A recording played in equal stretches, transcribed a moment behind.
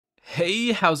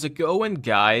Hey, how's it going,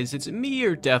 guys? It's me,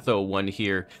 your Death01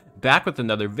 here, back with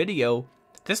another video.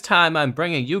 This time I'm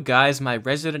bringing you guys my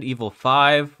Resident Evil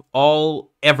 5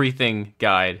 everything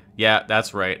guide. Yeah,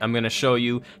 that's right. I'm going to show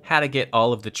you how to get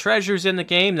all of the treasures in the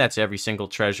game. That's every single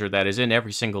treasure that is in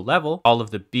every single level. All of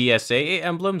the BSAA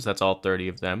emblems, that's all 30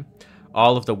 of them.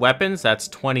 All of the weapons, that's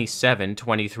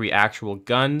 23 actual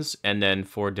guns, and then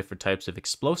 4 different types of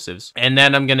explosives. And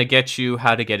then I'm gonna get you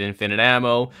how to get infinite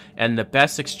ammo, and the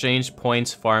best exchange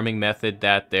points farming method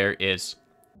that there is.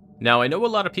 Now, I know a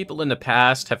lot of people in the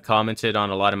past have commented on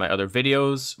a lot of my other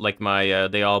videos, like my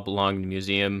They All Belong in the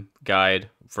Museum guide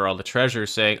for all the treasures,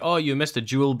 saying, oh, you missed a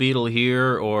jewel beetle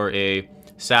here, or a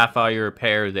sapphire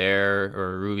pear there,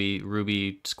 or a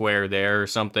ruby square there, or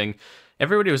something.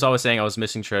 Everybody was always saying I was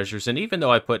missing treasures, and even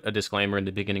though I put a disclaimer in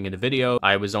the beginning of the video,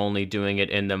 I was only doing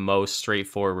it in the most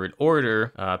straightforward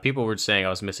order. People were saying I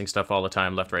was missing stuff all the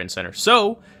time, left, right, and center.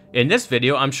 So, in this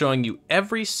video, I'm showing you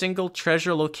every single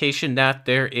treasure location that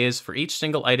there is for each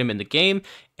single item in the game,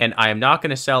 and I am not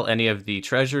going to sell any of the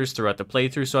treasures throughout the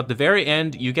playthrough, so at the very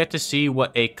end, you get to see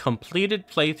what a completed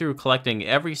playthrough collecting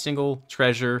every single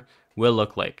treasure will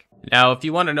look like. Now, if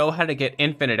you want to know how to get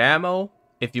infinite ammo,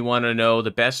 if you want to know the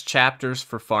best chapters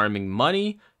for farming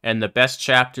money and the best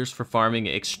chapters for farming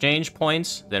exchange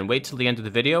points, then wait till the end of the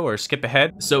video or skip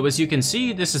ahead. So as you can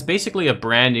see, this is basically a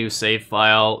brand new save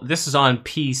file. This is on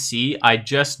PC. I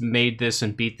just made this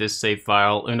and beat this save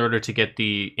file in order to get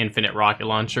the infinite rocket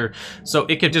launcher, so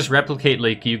it could just replicate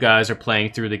like you guys are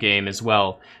playing through the game as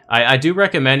well. I do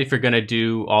recommend, if you're going to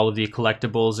do all of the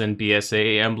collectibles and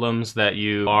BSAA emblems, that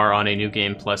you are on a New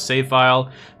Game Plus save file,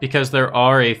 because there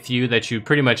are a few that you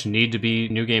pretty much need to be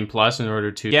New Game Plus in order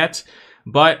to get.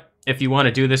 But if you want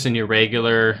to do this in your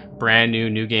regular, brand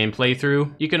new game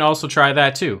playthrough, you can also try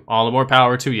that too. All the more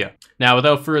power to you. Now,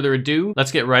 without further ado,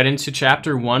 let's get right into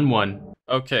Chapter 1-1.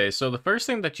 Okay, so the first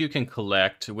thing that you can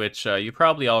collect, which you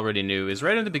probably already knew, is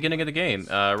right in the beginning of the game.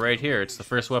 Right here, it's the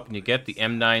first weapon you get, the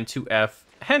M92F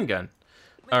handgun.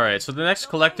 Alright, so the next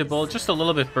collectible, just a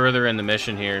little bit further in the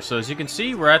mission here. So as you can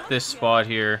see, we're at this spot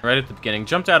here, right at the beginning.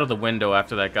 Jumped out of the window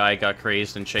after that guy got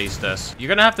crazed and chased us. You're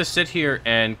gonna have to sit here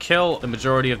and kill the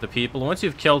majority of the people. Once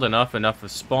you've killed enough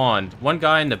have spawned. One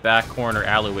guy in the back corner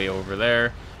alleyway over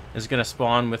there is gonna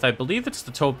spawn with, I believe it's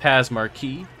the Topaz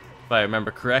Marquis, if I remember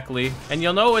correctly. And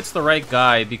you'll know it's the right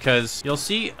guy because you'll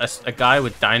see a guy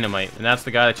with dynamite, and that's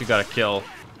the guy that you gotta kill.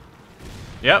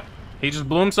 Yep. He just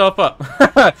blew himself up.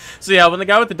 So yeah, when the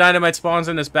guy with the dynamite spawns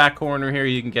in this back corner here,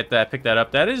 you can get that, pick that up.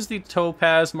 That is the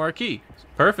Topaz Marquis.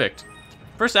 Perfect.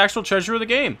 First actual treasure of the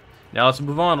game. Now let's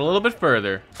move on a little bit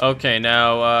further. Okay,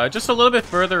 now just a little bit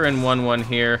further in 1-1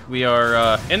 here. We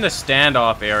are in the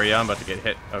standoff area. I'm about to get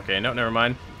hit. Okay, no, never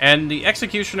mind. And the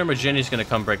Executioner Majini is going to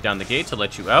come break down the gate to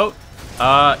let you out.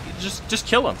 Just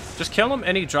kill him. Just kill him,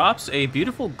 and he drops a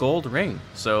beautiful gold ring.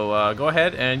 So go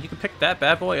ahead and you can pick that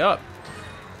bad boy up.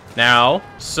 Now,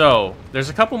 so, there's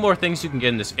a couple more things you can get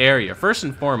in this area. First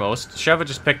and foremost, Sheva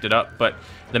just picked it up, but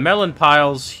the melon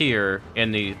piles here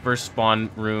in the first spawn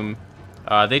room,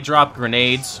 they drop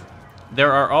grenades.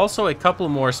 There are also a couple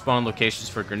more spawn locations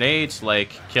for grenades,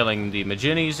 like killing the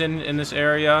Maginis in this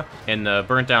area, in the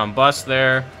burnt down bus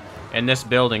there. In this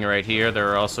building right here,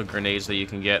 there are also grenades that you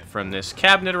can get from this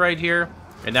cabinet right here.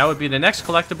 And that would be the next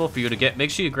collectible for you to get.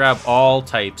 Make sure you grab all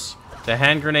types. The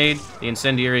hand grenade, the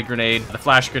incendiary grenade, the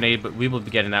flash grenade, but we will be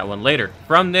getting that one later.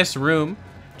 From this room,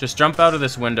 just jump out of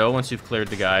this window once you've cleared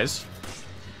the guys.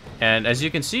 And as you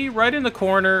can see, right in the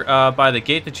corner by the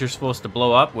gate that you're supposed to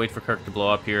blow up, wait for Kirk to blow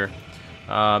up here,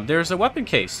 there's a weapon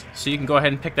case. So you can go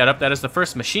ahead and pick that up. That is the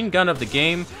first machine gun of the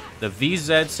game, the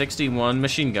VZ61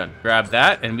 machine gun. Grab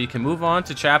that, and we can move on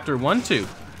to Chapter 1-2.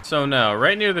 So now,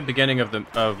 right near the beginning of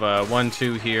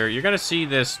 1-2 here, you're going to see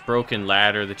this broken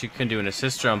ladder that you can do an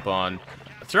assist jump on.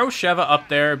 Throw Sheva up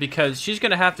there because she's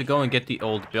going to have to go and get the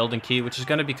old building key, which is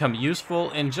going to become useful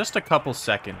in just a couple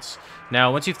seconds.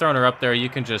 Now, once you've thrown her up there, you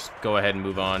can just go ahead and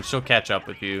move on. She'll catch up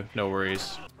with you, no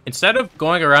worries. Instead of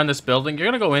going around this building, you're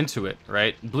going to go into it,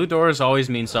 right? Blue doors always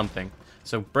mean something.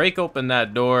 So break open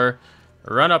that door.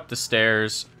 Run up the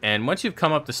stairs, and once you've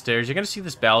come up the stairs, you're going to see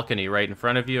this balcony right in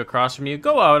front of you, across from you.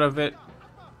 Go out of it,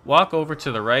 walk over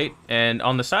to the right, and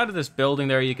on the side of this building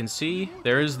there, you can see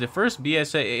there is the first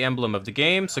BSAA emblem of the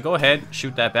game, so go ahead,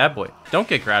 shoot that bad boy. Don't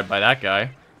get grabbed by that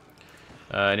guy.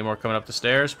 Any more coming up the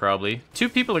stairs? Probably. 2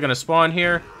 people are going to spawn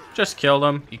here. Just kill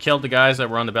them. You killed the guys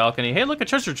that were on the balcony. Hey, look, a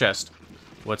treasure chest.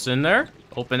 What's in there?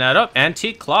 Open that up.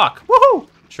 Antique clock. Woohoo!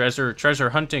 Treasure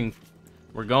hunting.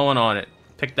 We're going on it.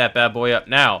 Pick that bad boy up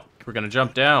now. We're going to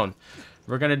jump down.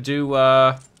 We're going to do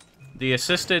the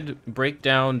assisted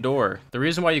breakdown door. The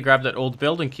reason why you grab that old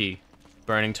building key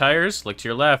Burning tires. Look to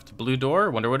your left. Blue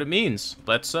door. Wonder what it means.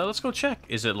 Let's go check.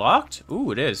 Is it locked?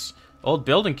 Ooh, it is. Old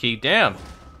building key. Damn.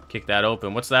 Kick that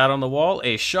open. What's that on the wall?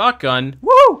 A shotgun.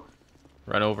 Woo!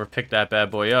 Run over. Pick that bad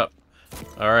boy up.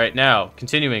 All right, now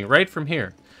continuing right from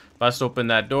here. Bust open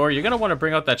that door. You're gonna want to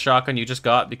bring out that shotgun you just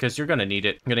got because you're gonna need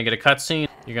it. You're gonna get a cutscene.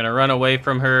 You're gonna run away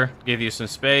from her. Give you some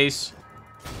space.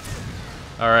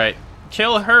 All right.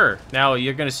 Kill her. Now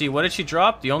you're gonna see, what did she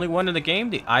drop? The only one in the game,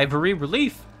 the ivory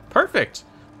relief. Perfect.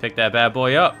 Pick that bad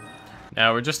boy up.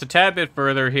 Now we're just a tad bit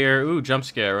further here. Ooh, jump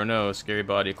scare. Oh no, scary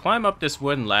body. Climb up this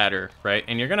wooden ladder, right?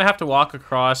 And you're gonna have to walk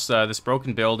across this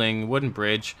broken building, wooden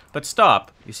bridge. But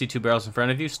stop. You see 2 barrels in front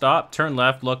of you. Stop. Turn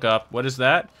left. Look up. What is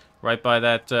that? Right by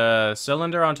that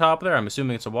cylinder on top there. I'm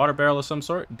assuming it's a water barrel of some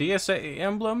sort. BSAA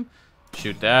emblem.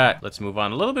 Shoot that. Let's move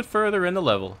on a little bit further in the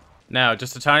level. Now,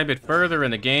 just a tiny bit further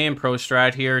in the game, pro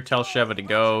strat here, tell Sheva to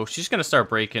go. She's gonna start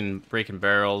breaking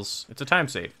barrels. It's a time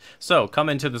save. So, come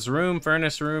into this room,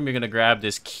 furnace room, you're gonna grab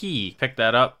this key. Pick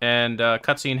that up, and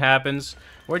cutscene happens.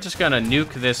 We're just gonna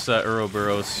nuke this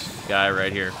Ouroboros guy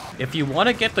right here. If you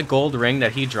wanna get the gold ring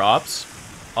that he drops,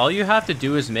 all you have to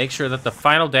do is make sure that the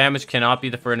final damage cannot be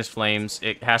the furnace flames.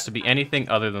 It has to be anything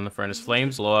other than the furnace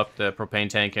flames. Blow up the propane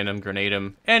tank in him, grenade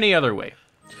him, any other way.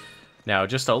 Now,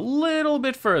 just a little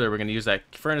bit further, we're going to use that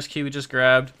furnace key we just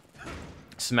grabbed.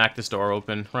 Smack this door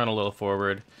open, run a little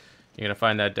forward. You're going to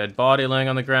find that dead body laying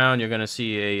on the ground. You're going to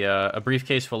see a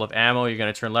briefcase full of ammo. You're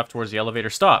going to turn left towards the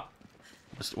elevator. Stop.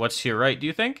 What's to your right, do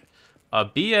you think? A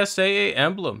BSAA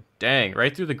emblem. Dang,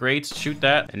 right through the grates, shoot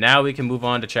that. And now we can move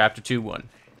on to Chapter 2-1.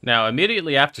 Now,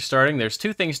 immediately after starting, there's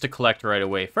 2 things to collect right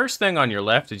away. First thing on your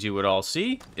left, as you would all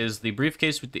see, is the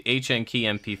briefcase with the HNK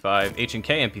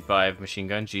MP5 machine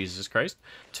gun. Jesus Christ.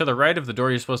 To the right of the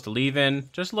door you're supposed to leave in,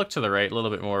 just look to the right, a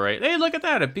little bit more right. Hey, look at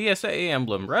that, a BSAA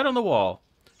emblem right on the wall.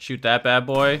 Shoot that bad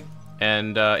boy.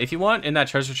 And if you want, in that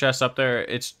treasure chest up there,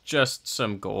 it's just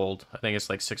some gold. I think it's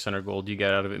like 600 gold you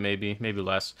get out of it, maybe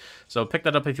less. So pick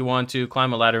that up if you want to.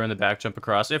 Climb a ladder in the back, jump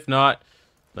across. If not,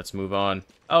 let's move on.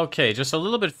 Okay, just a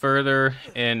little bit further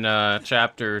in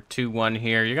Chapter 2-1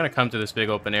 here. You're going to come to this big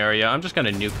open area. I'm just going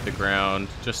to nuke the ground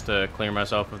just to clear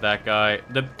myself of that guy.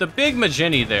 The big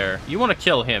Majini there, you want to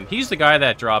kill him. He's the guy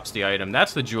that drops the item.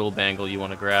 That's the jewel bangle you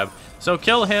want to grab. So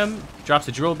kill him. Drops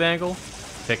the jewel bangle.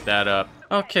 Pick that up.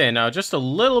 Okay, now just a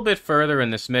little bit further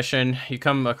in this mission, you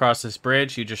come across this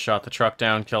bridge. You just shot the truck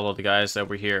down, killed all the guys that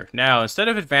were here. Now, instead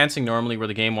of advancing normally where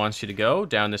the game wants you to go,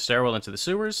 down the stairwell into the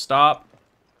sewers, stop.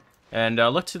 And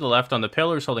look to the left on the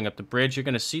pillars holding up the bridge. You're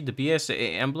going to see the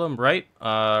BSAA emblem right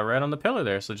on the pillar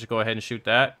there. So just go ahead and shoot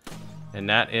that. And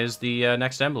that is the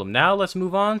next emblem. Now let's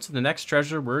move on to the next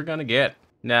treasure we're going to get.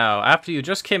 Now, after you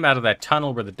just came out of that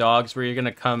tunnel where the dogs were, you're going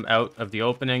to come out of the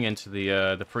opening into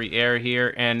the free air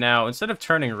here. And now, instead of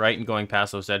turning right and going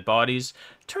past those dead bodies,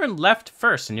 turn left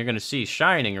first. And you're going to see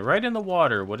shining right in the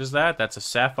water. What is that? That's a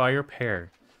sapphire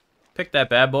pear. Pick that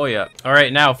bad boy up. All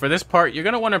right, now for this part, you're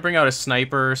going to want to bring out a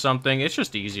sniper or something. It's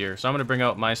just easier. So I'm going to bring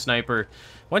out my sniper.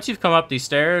 Once you've come up these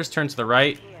stairs, turn to the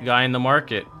right. Guy in the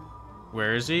market.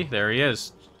 Where is he? There he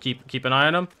is. Keep an eye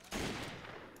on him.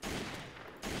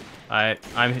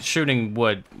 I'm shooting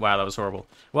wood. Wow, that was horrible.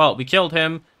 Well, we killed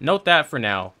him. Note that for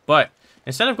now. But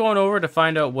instead of going over to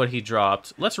find out what he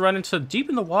dropped, let's run into deep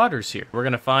in the waters here. We're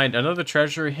going to find another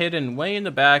treasure hidden way in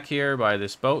the back here by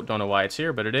this boat. Don't know why it's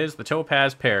here, but it is. The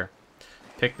topaz pear.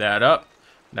 Pick that up.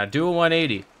 Now do a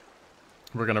 180.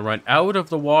 We're going to run out of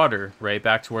the water, right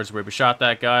back towards where we shot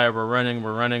that guy. We're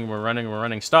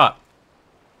running. Stop.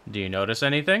 Do you notice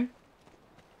anything?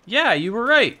 Yeah, you were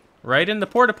right. Right in the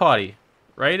porta potty.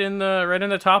 Right in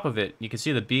the top of it. You can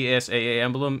see the BSAA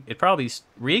emblem. It probably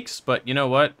reeks, but you know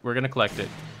what? We're going to collect it.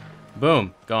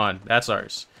 Boom. Gone. That's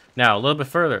ours. Now, a little bit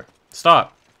further.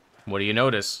 Stop. What do you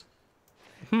notice?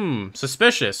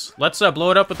 Suspicious. Let's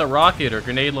blow it up with a rocket or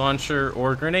grenade launcher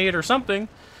or grenade or something.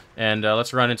 And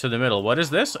let's run into the middle. What is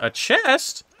this? A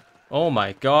chest? Oh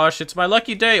my gosh, it's my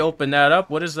lucky day. Open that up.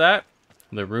 What is that?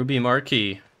 The ruby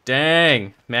marquee.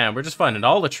 Dang. Man, we're just finding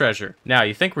all the treasure. Now,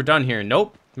 you think we're done here?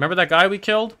 Nope. Remember that guy we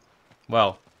killed?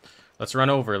 Well, let's run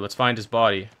over. Let's find his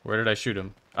body. Where did I shoot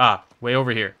him? Ah, way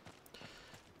over here.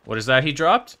 What is that he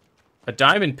dropped? A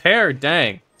diamond pear.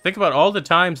 Dang. Think about all the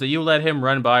times that you let him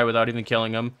run by without even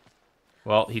killing him.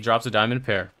 Well, he drops a diamond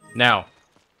pear. Now,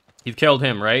 you've killed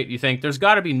him, right? You think there's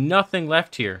got to be nothing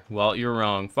left here. Well, you're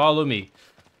wrong. Follow me.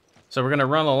 So we're going to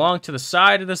run along to the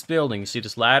side of this building. You see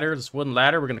this ladder, this wooden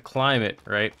ladder? We're going to climb it,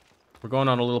 right? We're going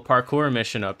on a little parkour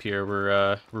mission up here.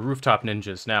 We're rooftop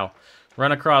ninjas. Now,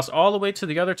 run across all the way to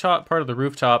the other top part of the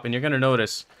rooftop, and you're going to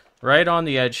notice right on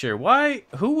the edge here.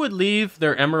 Who would leave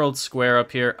their emerald square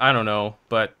up here? I don't know,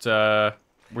 but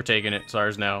we're taking it. It's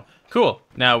ours now. Cool.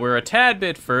 Now, we're a tad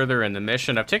bit further in the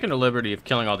mission. I've taken the liberty of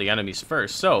killing all the enemies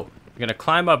first. So, we're going to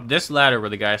climb up this ladder where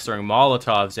the guy's throwing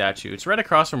Molotovs at you. It's right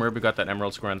across from where we got that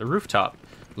emerald square on the rooftop.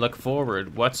 Look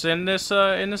forward. What's in this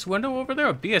window over there?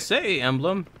 A BSAA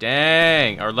emblem?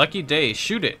 Dang. Our lucky day.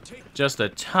 Shoot it. Just a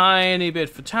tiny bit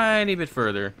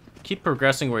further. Keep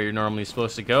progressing where you're normally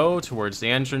supposed to go, towards the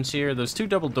entrance here. Those two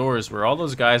double doors where all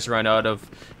those guys run out of,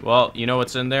 well, you know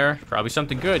what's in there? Probably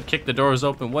something good. Kick the doors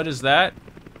open. What is that?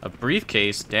 A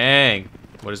briefcase. Dang.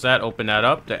 What is that? Open that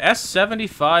up. The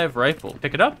S75 rifle.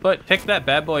 Pick it up, but pick that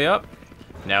bad boy up.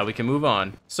 Now we can move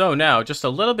on. So now, just a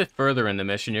little bit further in the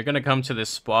mission, you're going to come to this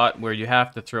spot where you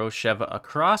have to throw Sheva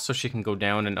across so she can go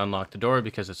down and unlock the door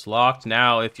because it's locked.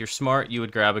 Now, if you're smart, you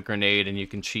would grab a grenade and you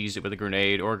can cheese it with a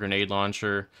grenade or a grenade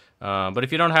launcher. But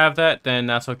if you don't have that, then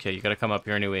that's okay. You got to come up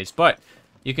here anyways. But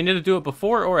you can either do it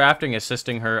before or after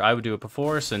assisting her. I would do it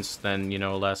before, since then, you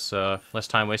know, less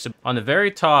time wasted. On the very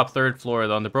top, third floor,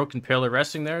 on the broken pillar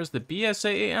resting there is the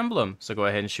BSAA emblem. So go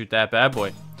ahead and shoot that bad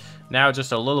boy. Now,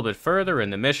 just a little bit further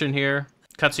in the mission here.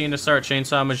 Cutscene to start,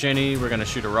 Chainsaw Majini. We're gonna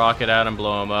shoot a rocket at him,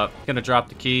 blow him up. Gonna drop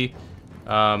the key.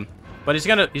 But he's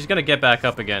gonna get back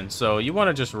up again. So you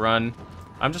wanna just run.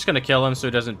 I'm just gonna kill him so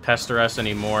he doesn't pester us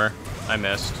anymore. I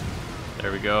missed.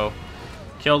 There we go.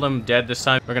 Killed him, dead this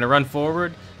time. We're gonna run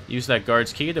forward, use that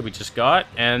guard's key that we just got,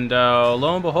 and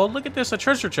lo and behold, look at this, a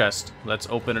treasure chest. Let's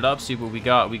open it up, see what we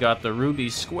got. We got the ruby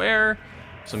square,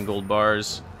 some gold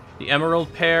bars, the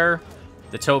emerald pair,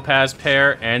 the topaz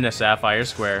pair, and the sapphire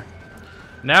square.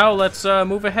 Now let's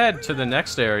move ahead to the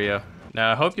next area.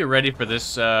 Now I hope you're ready for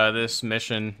this this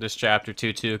mission, this chapter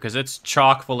 2-2, because it's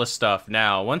chock full of stuff.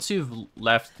 Now, once you've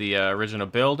left the original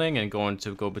building and going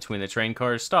to go between the train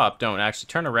cars, stop, don't, actually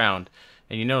turn around.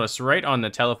 And you notice right on the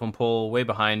telephone pole way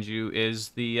behind you is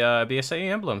the BSAA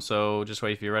emblem. So just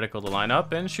wait for your reticle to line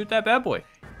up and shoot that bad boy.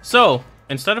 So,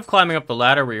 instead of climbing up the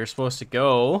ladder where you're supposed to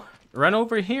go, run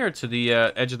over here to the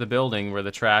edge of the building where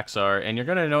the tracks are, and you're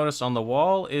going to notice on the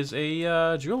wall is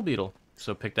a drill beetle.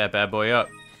 So pick that bad boy up.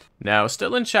 Now,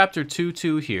 still in chapter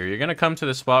 2-2 here, you're going to come to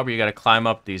the spot where you got to climb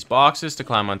up these boxes to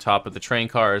climb on top of the train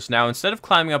cars. Now, instead of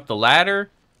climbing up the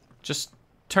ladder, just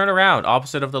turn around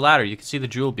opposite of the ladder. You can see the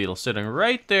jewel beetle sitting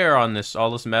right there on this, all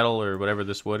this metal or whatever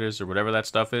this wood is or whatever that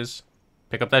stuff is.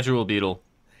 Pick up that jewel beetle.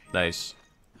 Nice.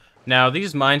 Now,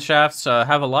 these mine shafts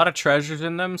have a lot of treasures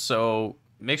in them, so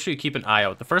make sure you keep an eye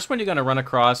out. The first one you're going to run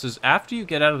across is after you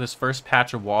get out of this first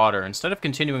patch of water. Instead of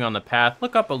continuing on the path,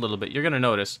 look up a little bit. You're going to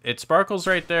notice it sparkles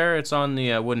right there. It's on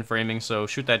the wooden framing, so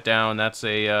shoot that down. That's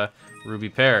a ruby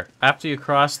pear. After you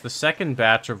cross the second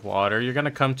batch of water, you're going to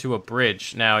come to a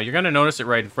bridge. Now, you're going to notice it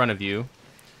right in front of you.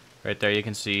 Right there, you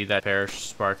can see that pear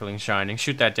sparkling, shining.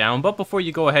 Shoot that down. But before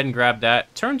you go ahead and grab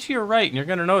that, turn to your right, and you're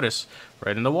going to notice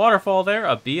right in the waterfall there,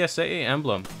 a BSAA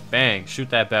emblem. Bang,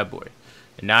 shoot that bad boy.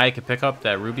 And now you can pick up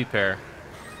that ruby pear.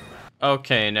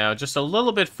 Okay, now just a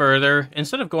little bit further,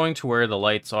 instead of going to where the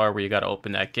lights are, where you got to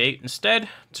open that gate, instead,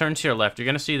 turn to your left. You're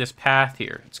going to see this path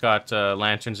here. It's got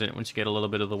lanterns in it. Once you get a little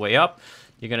bit of the way up,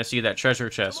 you're going to see that treasure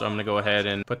chest. So I'm going to go ahead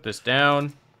and put this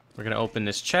down. We're going to open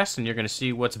this chest, and you're going to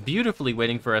see what's beautifully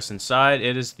waiting for us inside.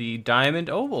 It is the diamond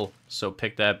oval. So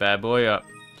pick that bad boy up.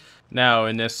 Now,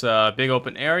 in this big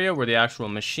open area where the actual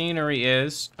machinery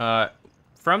is,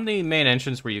 from the main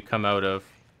entrance where you come out of,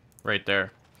 right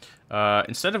there,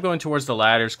 instead of going towards the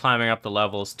ladders, climbing up the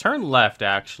levels, turn left,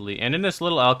 actually. And in this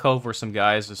little alcove where some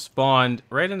guys have spawned,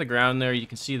 right in the ground there, you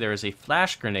can see there is a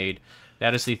flash grenade.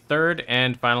 That is the third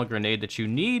and final grenade that you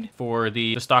need for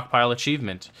the stockpile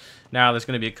achievement. Now, there's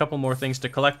going to be a couple more things to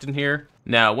collect in here.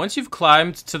 Now, once you've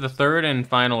climbed to the third and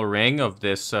final ring of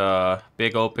this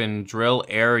big open drill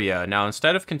area, now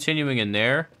instead of continuing in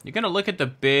there, you're going to look at the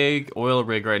big oil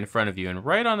rig right in front of you. And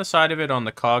right on the side of it, on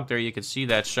the cog there, you can see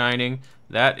that shining.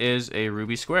 That is a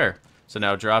ruby square. So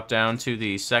now drop down to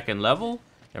the second level,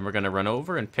 and we're going to run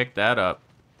over and pick that up.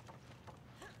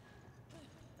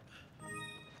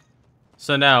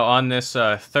 So now on this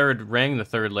third ring, the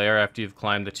third layer, after you've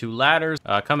climbed the two ladders,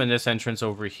 come in this entrance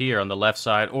over here on the left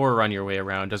side or run your way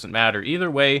around. Doesn't matter. Either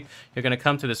way, you're going to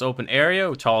come to this open area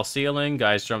with tall ceiling.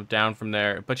 Guys jump down from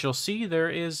there. But you'll see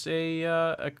there is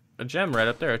a gem right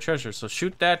up there, a treasure. So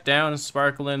shoot that down,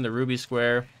 sparkle in the ruby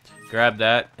square, grab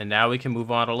that, and now we can move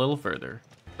on a little further.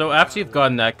 So after you've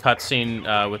gotten that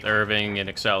cutscene with Irving and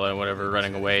Excella and whatever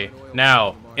running away,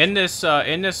 now in this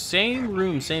same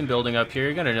room, same building up here,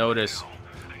 you're going to notice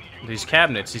these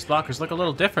cabinets, these lockers look a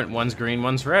little different. One's green,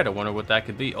 one's red. I wonder what that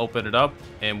could be. Open it up,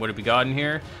 and what have we got in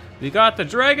here? We got the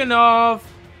Dragonov!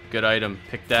 Good item.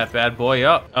 Pick that bad boy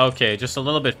up. Okay, just a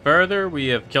little bit further. We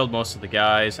have killed most of the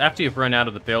guys. After you've run out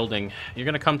of the building, you're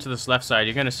going to come to this left side.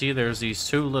 You're going to see there's these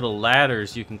 2 little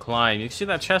ladders you can climb. You see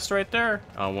that chest right there?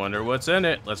 I wonder what's in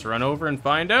it. Let's run over and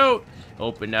find out.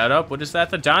 Open that up. What is that?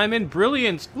 The diamond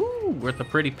brilliance. Ooh, worth a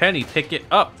pretty penny. Pick it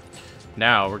up.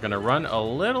 Now, we're going to run a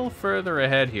little further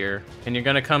ahead here, and you're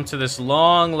going to come to this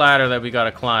long ladder that we got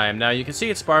to climb. Now, you can see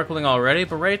it's sparkling already,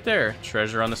 but right there,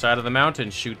 treasure on the side of the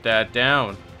mountain. Shoot that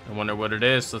down. I wonder what it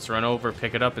is. Let's run over,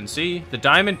 pick it up, and see. The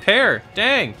diamond pear.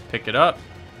 Dang. Pick it up.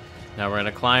 Now, we're going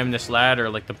to climb this ladder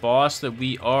like the boss that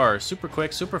we are. Super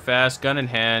quick, super fast, gun in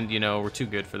hand. You know, we're too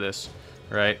good for this,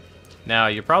 right? Now,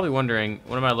 you're probably wondering,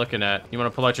 what am I looking at? You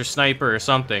want to pull out your sniper or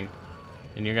something.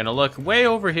 And you're going to look way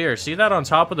over here. See that on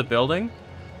top of the building?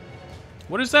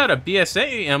 What is that? A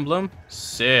BSAA emblem?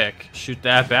 Sick. Shoot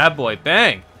that bad boy.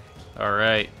 Bang. All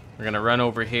right. We're going to run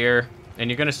over here. And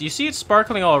you see it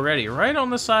sparkling already right on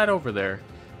the side over there.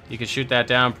 You can shoot that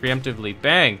down preemptively.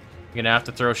 Bang. You're going to have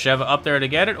to throw Sheva up there to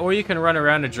get it, or you can run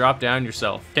around and drop down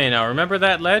yourself. Okay, now remember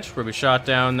that ledge where we shot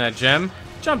down that gem?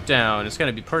 Jump down. It's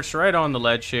going to be perched right on the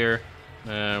ledge here.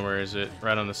 Where is it?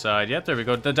 Right on the side. Yep, there we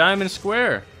go. The diamond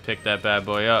square. Pick that bad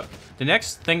boy up. The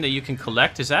next thing that you can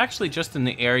collect is actually just in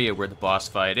the area where the boss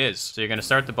fight is. So you're going to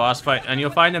start the boss fight, and you'll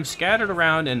find them scattered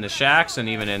around in the shacks and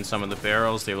even in some of the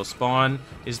barrels. They will spawn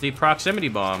is the proximity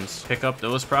bombs. Pick up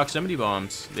those proximity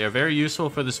bombs. They are very useful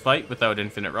for this fight without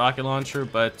infinite rocket launcher,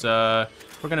 but we're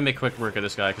going to make quick work of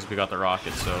this guy because we got the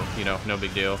rocket, so, you know, no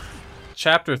big deal.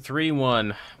 Chapter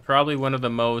 3-1, probably one of the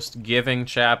most giving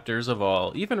chapters of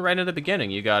all. Even right at the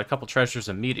beginning, you got a couple treasures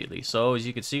immediately. So, as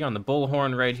you can see on the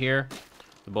bullhorn right here,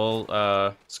 the bull,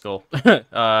 skull,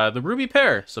 the ruby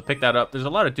pear. So pick that up. There's a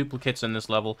lot of duplicates in this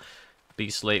level.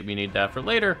 Beast slate, we need that for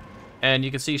later. And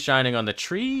you can see shining on the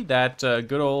tree, that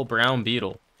good old brown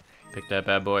beetle. Pick that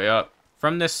bad boy up.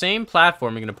 From this same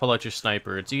platform, you're going to pull out your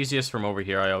sniper. It's easiest from over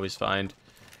here, I always find.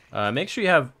 Make sure you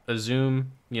have a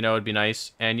zoom, you know, it'd be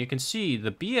nice. And you can see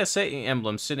the BSAA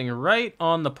emblem sitting right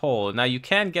on the pole. Now, you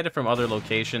can get it from other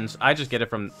locations. I just get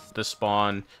it from the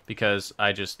spawn because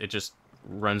it just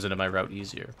runs into my route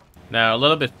easier. Now, a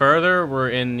little bit further, we're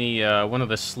in the one of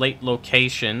the slate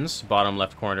locations, bottom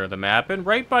left corner of the map. And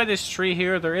right by this tree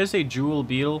here, there is a jewel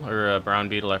beetle, or a brown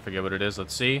beetle, I forget what it is.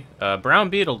 Let's see. Brown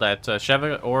beetle that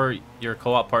Sheva or your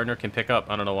co-op partner can pick up.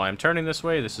 I don't know why I'm turning this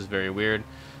way. This is very weird.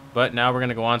 But now we're going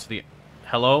to go on to the...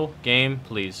 Hello, game,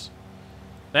 please.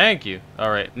 Thank you.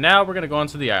 Alright, now we're going to go on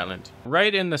to the island.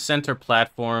 Right in the center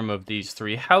platform of these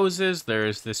 3 houses,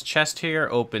 there's this chest here.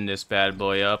 Open this bad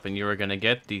boy up, and you are going to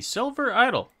get the silver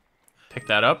idol. Pick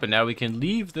that up, and now we can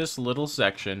leave this little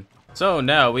section. So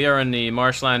now we are in the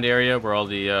marshland area where all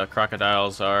the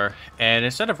crocodiles are. And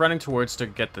instead of running towards to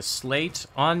get the slate,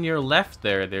 on your left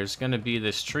there's going to be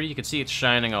this tree. You can see it's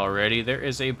shining already. There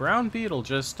is a brown beetle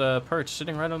just perched,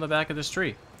 sitting right on the back of this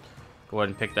tree. Go ahead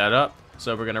and pick that up.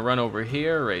 So we're going to run over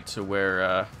here right to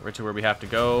where we have to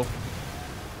go.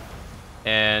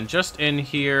 And just in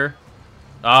here...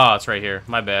 Ah, it's right here.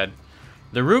 My bad.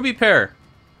 The ruby pear.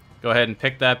 Go ahead and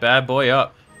pick that bad boy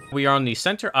up. We are on the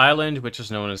center island, which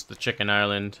is known as the Chicken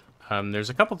Island. There's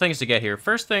a couple things to get here.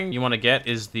 First thing you want to get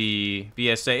is the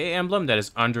BSAA emblem that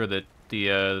is under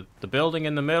the building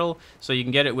in the middle. So you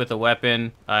can get it with a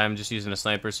weapon. I'm just using a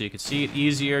sniper so you can see it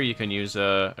easier. You can use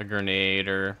a grenade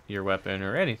or your weapon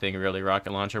or anything really.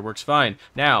 Rocket launcher works fine.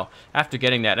 Now, after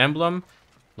getting that emblem,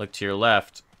 look to your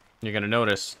left. You're going to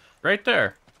notice right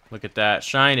there. Look at that,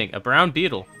 shining. A brown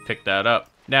beetle. Pick that up.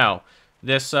 Now,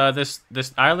 this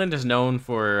island is known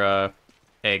for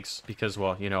eggs because,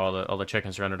 well, you know, all the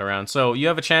chickens running around. So you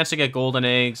have a chance to get golden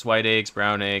eggs, white eggs,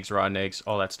 brown eggs, rotten eggs.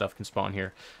 All that stuff can spawn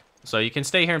here. So you can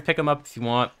stay here and pick them up if you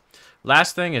want.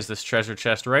 Last thing is this treasure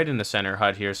chest right in the center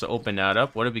hut here. So open that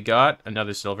up. What have we got?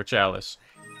 Another silver chalice.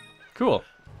 Cool.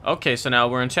 Okay, so now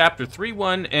we're in chapter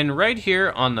 3-1, and right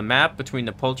here on the map between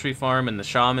the poultry farm and the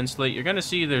shaman slate, you're gonna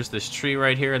see there's this tree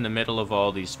right here in the middle of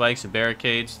all these spikes and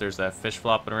barricades. There's that fish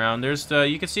flopping around. There's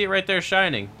you can see it right there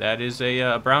shining. That is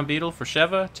a brown beetle for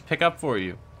Sheva to pick up for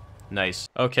you. Nice.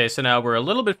 Okay, so now we're a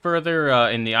little bit further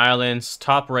in the island's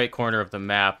top right corner of the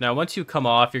map. Now, once you come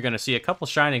off, you're gonna see a couple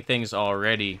shining things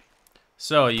already.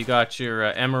 So, you got your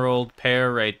emerald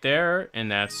pear right there in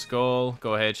that skull.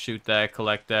 Go ahead, shoot that,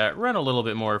 collect that, run a little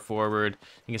bit more forward.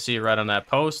 You can see right on that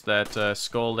post, that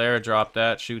skull there, drop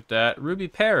that, shoot that. Ruby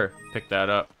pear, pick that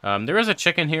up. There is a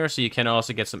chicken here, so you can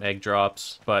also get some egg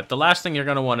drops. But the last thing you're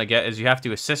going to want to get is you have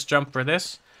to assist jump for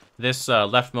this. This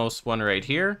leftmost one right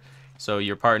here. So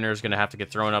your partner is going to have to get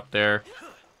thrown up there.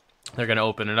 They're going to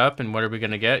open it up, and what are we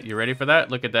going to get? You ready for that?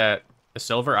 Look at that. A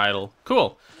silver idol.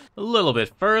 Cool. A little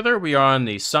bit further, we are on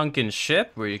the sunken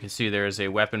ship, where you can see there is a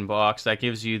weapon box that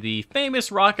gives you the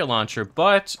famous rocket launcher,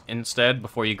 but instead,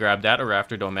 before you grab that, or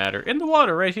after, don't matter, in the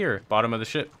water right here, bottom of the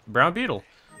ship, brown beetle.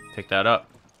 Pick that up.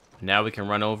 Now we can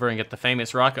run over and get the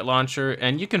famous rocket launcher,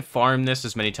 and you can farm this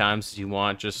as many times as you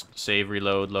want, just save,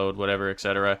 reload, load, whatever,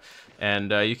 etc.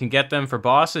 And you can get them for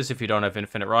bosses if you don't have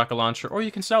infinite rocket launcher, or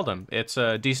you can sell them. It's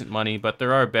decent money, but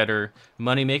there are better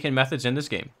money-making methods in this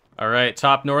game. Alright,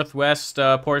 top northwest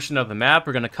portion of the map,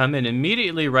 we're going to come in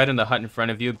immediately right in the hut in front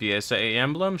of you, BSAA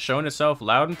emblem, showing itself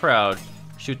loud and proud.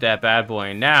 Shoot that bad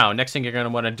boy. Now, next thing you're going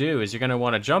to want to do is you're going to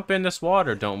want to jump in this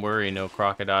water. Don't worry, no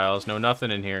crocodiles, no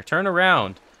nothing in here. Turn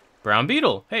around. Brown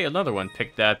beetle. Hey, another one.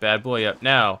 Pick that bad boy up.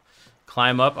 Now,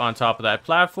 climb up on top of that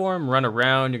platform, run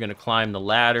around. You're going to climb the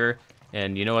ladder.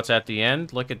 And you know what's at the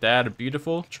end? Look at that, a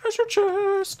beautiful treasure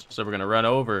chest. So we're going to run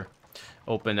over.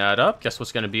 Open that up. Guess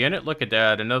what's going to be in it? Look at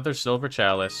that, another silver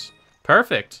chalice.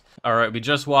 Perfect. All right, we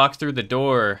just walked through the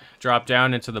door. Drop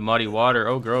down into the muddy water.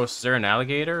 Oh, gross. Is there an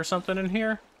alligator or something in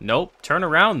here? Nope. Turn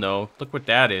around, though. Look what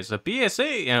that is. A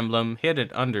BSAA emblem hidden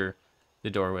under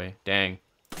the doorway. Dang.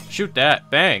 Shoot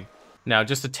that. Bang. Now,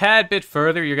 just a tad bit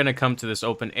further, you're going to come to this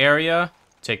open area.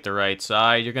 Take the right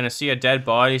side. You're going to see a dead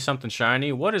body, something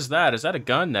shiny. What is that? Is that a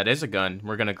gun? That is a gun.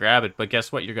 We're going to grab it, but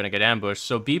guess what? You're going to get ambushed,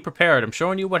 so be prepared. I'm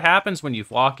showing you what happens when you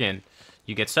walk in.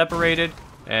 You get separated,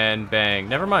 and bang.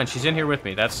 Never mind, she's in here with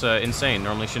me. That's insane.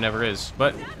 Normally she never is,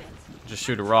 but just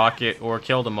shoot a rocket or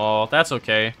kill them all. That's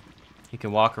okay. You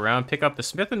can walk around, pick up the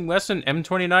Smith & Wesson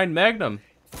M29 Magnum.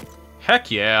 Heck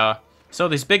yeah. So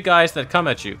these big guys that come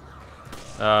at you.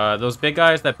 Those big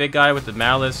guys, that big guy with the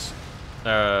malice,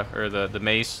 or the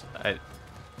mace. I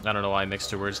don't know why I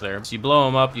mixed two words there. So you blow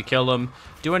him up, you kill him,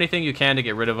 do anything you can to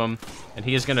get rid of him, and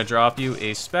he is going to drop you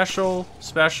a special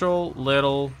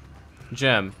little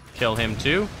gem. Kill him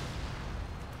too.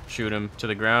 Shoot him to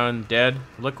the ground, dead.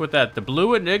 Look what that, the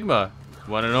blue enigma,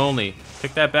 one and only.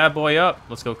 Pick that bad boy up.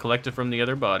 Let's go collect it from the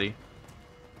other body.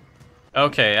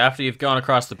 Okay, after you've gone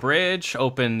across the bridge,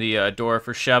 open the door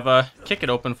for Sheva, kick it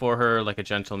open for her like a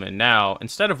gentleman. Now,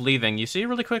 instead of leaving, you see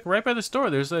really quick right by this door,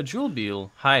 there's a jewel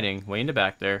beetle hiding way in the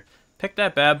back there. Pick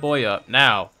that bad boy up.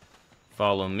 Now,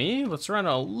 follow me. Let's run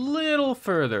a little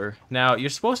further. Now, you're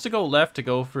supposed to go left to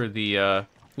go for the,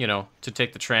 you know, to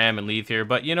take the tram and leave here.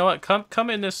 But you know what? Come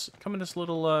in this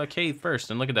little cave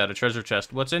first, and look at that, a treasure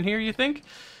chest. What's in here, you think?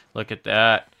 Look at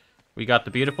that. We got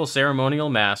the beautiful ceremonial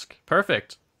mask.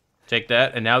 Perfect. Take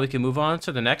that, and now we can move on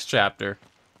to the next chapter.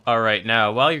 Alright,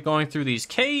 now, while you're going through these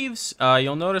caves,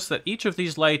 you'll notice that each of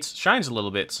these lights shines a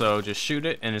little bit, so just shoot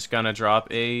it, and it's gonna drop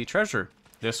a treasure.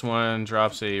 This one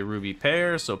drops a ruby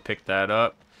pear, so pick that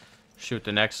up. Shoot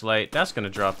the next light, that's gonna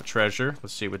drop a treasure.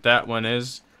 Let's see what that one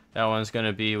is. That one's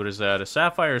gonna be, what is that, a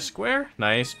sapphire square?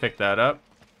 Nice, pick that up.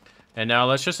 And now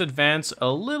let's just advance a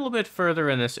little bit further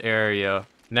in this area.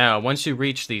 Now, once you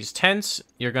reach these tents,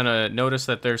 you're gonna notice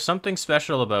that there's something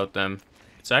special about them.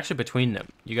 It's actually between them.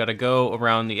 You gotta go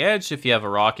around the edge. If you have a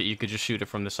rocket, you could just shoot it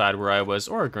from the side where I was,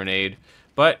 or a grenade.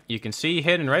 But you can see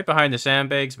hidden right behind the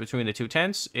sandbags between the two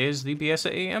tents is the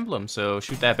BSAA emblem. So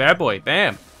shoot that bad boy,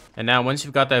 bam! And now once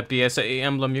you've got that BSAA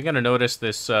emblem, you're gonna notice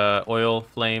this oil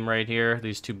flame right here,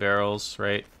 these two barrels,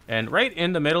 right? And right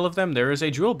in the middle of them, there is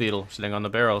a jewel beetle sitting on the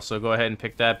barrel. So go ahead and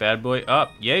pick that bad boy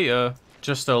up, yeah!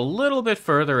 Just a little bit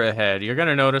further ahead, you're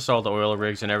gonna notice all the oil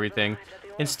rigs and everything.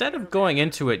 Instead of going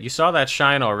into it, you saw that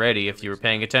shine already if you were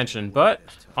paying attention, but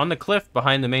on the cliff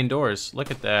behind the main doors, look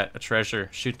at that, a treasure.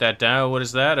 Shoot that down. What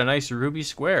is that? A nice ruby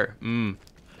square.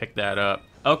 Pick that up.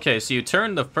 Okay, so you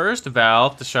turn the first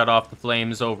valve to shut off the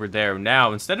flames over there.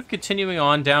 Now, instead of continuing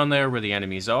on down there where the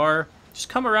enemies are, just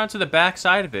come around to the back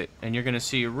side of it, and you're gonna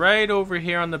see right over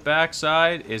here on the back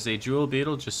side is a jewel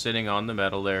beetle just sitting on the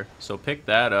metal there. So pick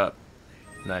that up.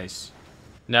 Nice.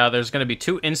 Now, there's going to be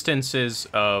two instances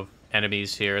of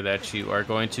enemies here that you are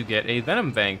going to get a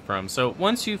Venom Fang from. So,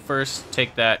 once you first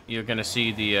take that, you're going to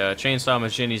see the Chainsaw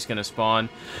Machine's going to spawn.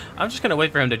 I'm just going to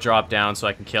wait for him to drop down so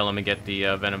I can kill him and get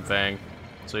the Venom Fang.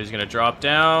 So, he's going to drop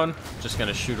down. Just going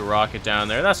to shoot a rocket down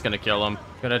there. That's going to kill him.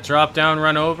 Going to drop down,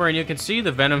 run over, and you can see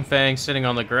the Venom Fang sitting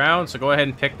on the ground. So, go ahead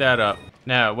and pick that up.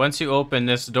 Now, once you open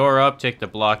this door up, take the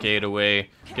blockade away.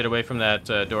 Get away from that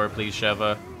door, please,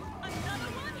 Sheva.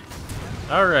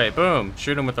 Alright, boom.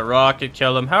 Shoot him with a rocket,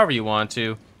 kill him, however you want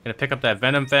to. Gonna pick up that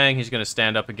Venom Fang. He's gonna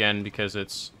stand up again because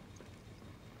it's...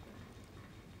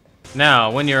 Now,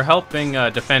 when you're helping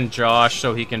defend Josh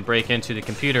so he can break into the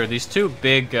computer, these two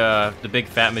big, the big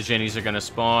fat Maginis are gonna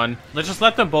spawn. Let's just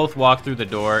let them both walk through the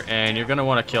door, and you're gonna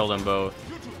want to kill them both.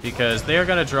 because they are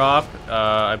going to drop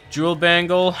Jewel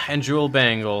Bangle and Jewel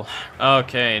Bangle.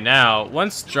 Okay, now,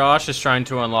 once Josh is trying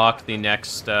to unlock the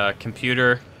next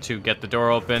computer to get the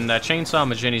door open, that Chainsaw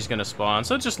Majini's going to spawn,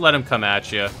 so just let him come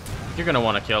at you. You're going to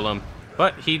want to kill him.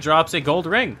 But he drops a gold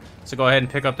ring, so go ahead and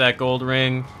pick up that gold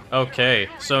ring. Okay,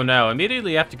 so now,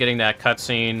 immediately after getting that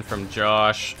cutscene from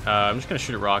Josh, I'm just going to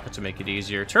shoot a rocket to make it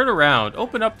easier. Turn around,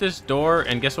 open up this door,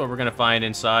 and guess what we're going to find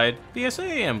inside?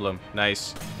 BSAA emblem.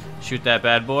 Nice. Shoot that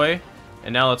bad boy.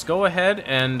 And now let's go ahead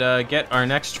and get our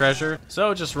next treasure.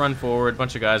 So just run forward. A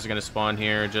bunch of guys are going to spawn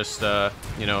here. Just,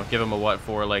 you know, give them a what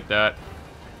for like that.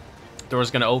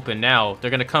 Door's going to open now. They're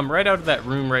going to come right out of that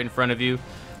room right in front of you.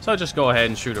 So just go ahead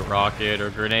and shoot a rocket or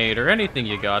grenade or anything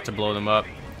you got to blow them up.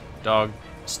 Dog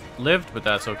lived, but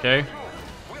that's okay.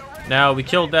 Now, we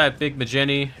killed that big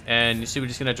Majini, and you see what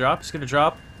he's going to drop? He's going to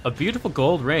drop a beautiful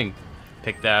gold ring.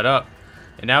 Pick that up.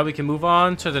 And now we can move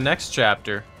on to the next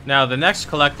chapter. Now, the next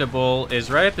collectible is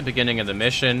right at the beginning of the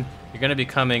mission. You're going to be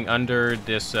coming under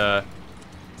this,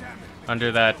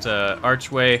 under that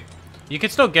archway. You can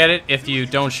still get it if you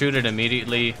don't shoot it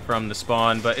immediately from the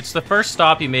spawn, but it's the first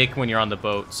stop you make when you're on the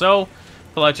boat. So,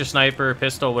 pull out your sniper,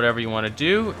 pistol, whatever you want to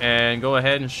do, and go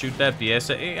ahead and shoot that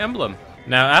BSAA emblem.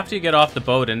 Now, after you get off the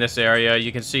boat in this area,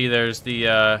 you can see there's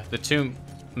the two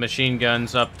machine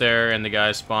guns up there and the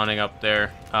guys spawning up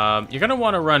there. You're going to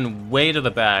want to run way to the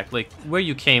back, like where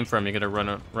you came from. You're going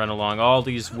to run along all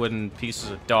these wooden pieces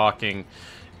of docking,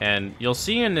 and you'll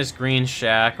see in this green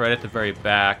shack right at the very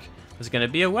back, there's going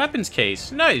to be a weapons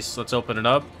case. Nice. Let's open it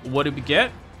up. What did we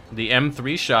get? The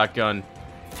M3 shotgun.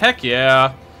 Heck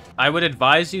yeah. I would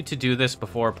advise you to do this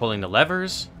before pulling the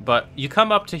levers, but you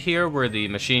come up to here where the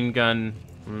machine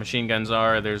guns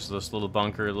are. There's this little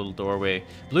bunker, little doorway.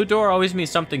 Blue door always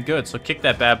means something good, so kick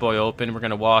that bad boy open. We're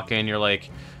going to walk in. You're like,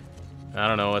 I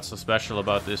don't know what's so special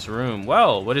about this room.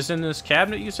 Well, what is in this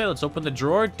cabinet, you say? Let's open the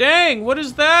drawer. Dang, what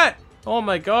is that? Oh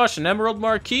my gosh, an emerald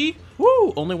marquee?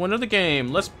 Woo, only one of the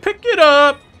game. Let's pick it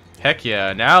up. Heck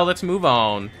yeah, now let's move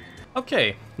on.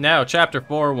 Okay, now chapter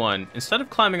 4.1. Instead of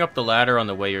climbing up the ladder on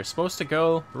the way you're supposed to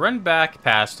go, run back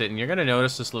past it and you're going to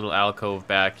notice this little alcove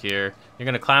back here. You're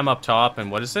going to climb up top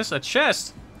and what is this? A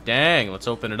chest. Dang, let's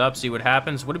open it up, see what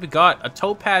happens. What have we got? A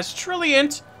topaz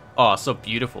trilliant. Oh, so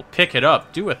beautiful. Pick it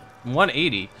up. Do a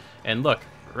 180. And look,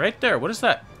 right there. What is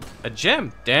that? A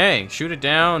gem. Dang, shoot it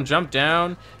down, jump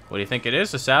down. What do you think it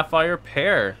is? A sapphire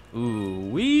pear. Ooh,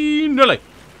 wee nully.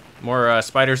 More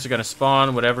spiders are going to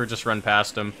spawn. Whatever, just run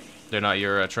past them. They're not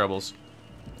your troubles.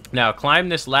 Now, climb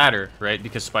this ladder, right?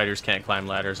 Because spiders can't climb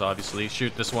ladders, obviously.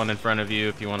 Shoot this one in front of you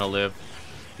if you want to live.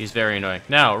 He's very annoying.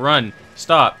 Now, run.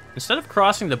 Stop. Instead of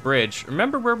crossing the bridge,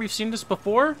 remember where we've seen this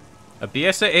before? A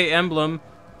BSAA emblem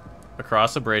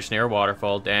across a bridge near a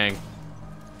waterfall. Dang.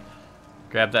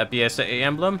 Grab that BSAA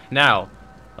emblem. Now,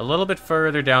 a little bit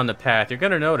further down the path, you're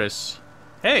going to notice,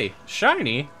 hey,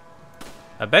 shiny.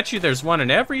 I bet you there's one in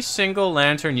every single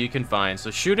lantern you can find.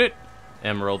 So shoot it.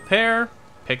 Emerald pear.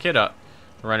 Pick it up.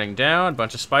 Running down. A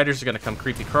bunch of spiders are going to come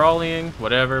creepy crawling.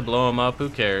 Whatever. Blow them up. Who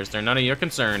cares? They're none of your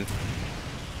concern.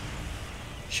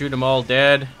 Shoot them all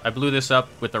dead. I blew this up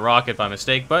with the rocket by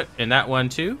mistake, but in that one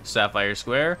too. Sapphire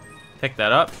square. Pick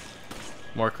that up.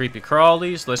 More creepy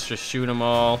crawlies. Let's just shoot them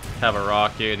all. Have a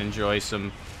rocket. Enjoy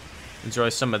some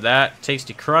of that.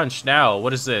 Tasty crunch. Now,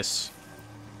 what is this?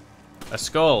 A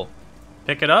skull.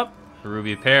 Pick it up. A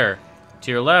ruby pear.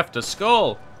 To your left, a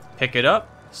skull. Pick it up.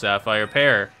 Sapphire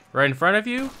pear. Right in front of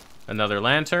you, another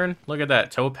lantern. Look at that,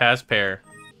 topaz pear.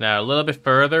 Now, a little bit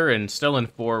further, and still in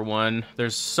 4.1,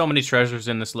 there's so many treasures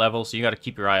in this level, so you gotta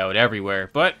keep your eye out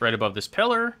everywhere. But right above this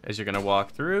pillar, as you're gonna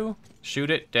walk through, shoot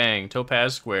it. Dang,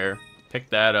 topaz square. Pick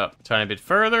that up. Tiny bit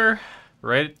further,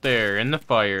 right there in the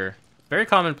fire. Very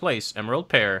commonplace, emerald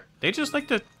pear. They just like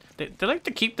to, they like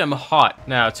to keep them hot.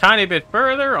 Now, tiny bit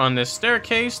further on this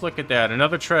staircase, look at that,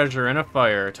 another treasure in a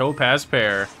fire, topaz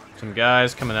pear. Some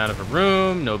guys coming out of a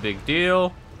room, no big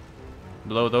deal.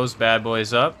 Blow those bad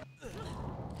boys up.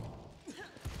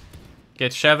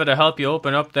 Get Sheva to help you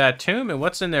open up that tomb, and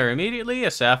what's in there immediately? A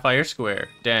sapphire square.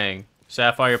 Dang.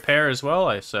 Sapphire pear as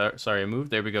well. Sorry, I moved.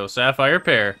 There we go. Sapphire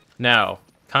pear. Now,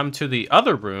 come to the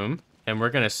other room, and we're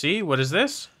gonna see, what is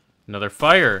this? Another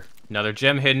fire. Another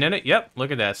gem hidden in it. Yep, look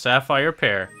at that. Sapphire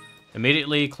pear.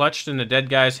 Immediately clutched in the dead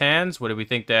guy's hands. What do we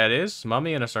think that is?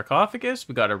 Mummy in a sarcophagus?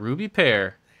 We got a ruby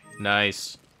pear.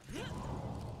 Nice.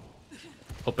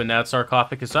 Open that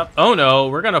sarcophagus up. Oh no,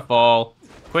 we're gonna fall.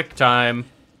 Quick time.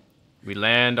 We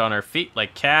land on our feet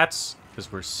like cats,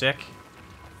 because we're sick.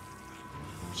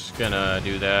 Just gonna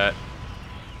do that.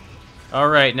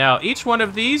 Alright, now each one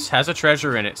of these has a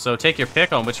treasure in it, so take your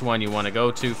pick on which one you want to go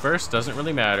to first. Doesn't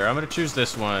really matter. I'm going to choose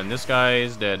this one. This guy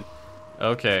is dead.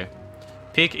 Okay.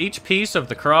 Pick each piece of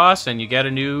the cross and you get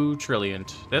a new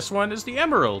trilliant. This one is the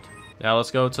emerald. Now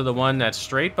let's go to the one that's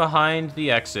straight behind the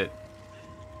exit.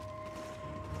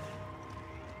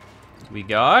 We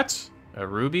got a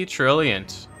ruby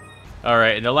trilliant.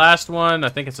 Alright, and the last one, I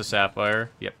think it's a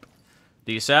sapphire. Yep.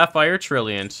 The sapphire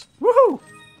trilliant. Woohoo!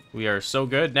 We are so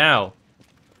good now.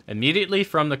 Immediately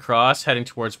from the cross, heading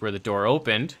towards where the door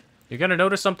opened, you're going to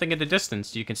notice something in the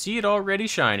distance. You can see it already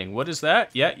shining. What is that?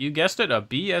 Yeah, you guessed it, a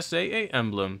BSAA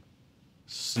emblem.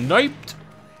 Sniped!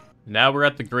 Now we're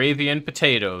at the gravy and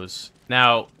potatoes.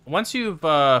 Now, once you've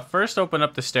first opened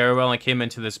up the stairwell and came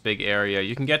into this big area,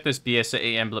 you can get this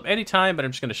BSAA emblem anytime, but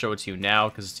I'm just going to show it to you now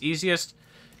because it's easiest.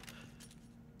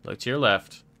 Look to your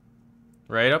left.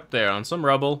 Right up there on some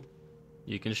rubble.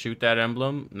 You can shoot that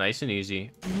emblem nice and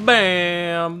easy.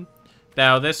 Bam!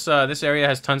 Now, this area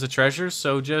has tons of treasures,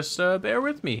 so just bear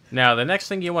with me. Now, the next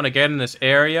thing you want to get in this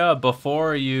area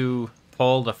before you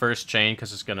pull the first chain,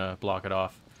 because it's going to block it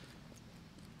off.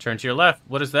 Turn to your left.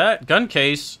 What is that? Gun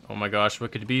case. Oh my gosh,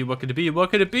 what could it be? What could it be? What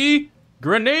could it be?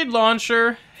 Grenade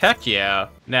launcher. Heck yeah.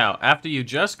 Now, after you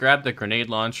just grab the grenade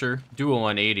launcher, do a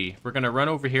 180. We're going to run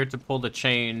over here to pull the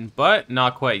chain, but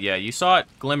not quite yet. You saw it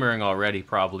glimmering already,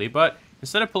 probably, but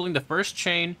instead of pulling the first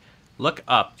chain, look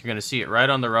up. You're going to see it right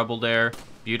on the rubble there.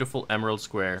 Beautiful emerald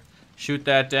square. Shoot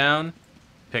that down.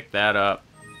 Pick that up.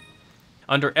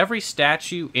 Under every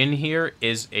statue in here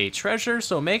is a treasure,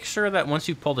 so make sure that once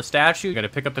you pull the statue, you're going to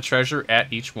pick up the treasure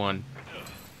at each one.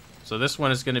 So this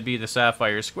one is going to be the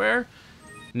sapphire square.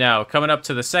 Now, coming up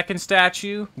to the second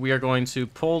statue, we are going to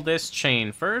pull this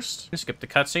chain first. Skip the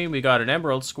cutscene. We got an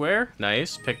emerald square.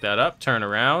 Nice. Pick that up. Turn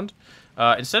around.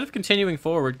 Instead of continuing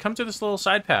forward, come to this little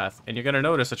side path, and you're going to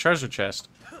notice a treasure chest.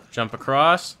 Jump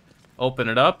across, open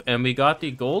it up, and we got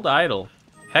the gold idol.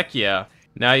 Heck yeah.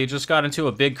 Now you just got into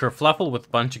a big kerfluffle with a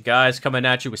bunch of guys coming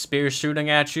at you with spears shooting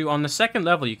at you. On the second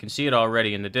level, you can see it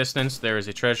already in the distance. There is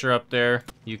a treasure up there.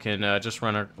 You can just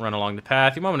run along the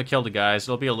path. You might want to kill the guys.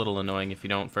 It'll be a little annoying if you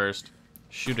don't first.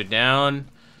 Shoot it down,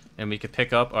 and we could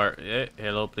pick up our...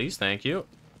 hello, please, thank you.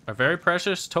 Our very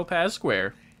precious topaz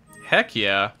square. Heck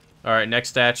yeah. Alright, next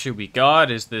statue we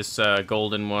got is this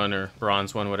golden one, or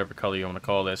bronze one, whatever color you want to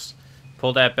call this.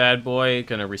 Pull that bad boy,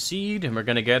 gonna recede, and we're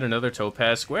gonna get another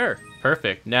topaz square.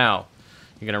 Perfect. Now,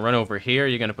 you're gonna run over here,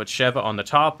 you're gonna put Sheva on the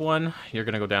top one, you're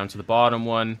gonna go down to the bottom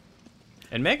one,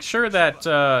 and make sure that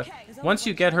once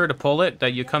you get her to pull it,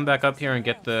 that you come back up here and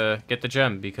get the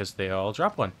gem, because they all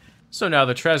drop one. So now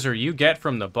the treasure you get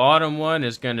from the bottom one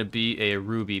is gonna be a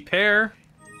ruby pear,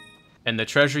 and the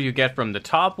treasure you get from the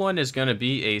top one is gonna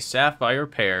be a sapphire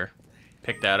pear.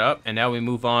 Pick that up, and now we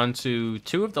move on to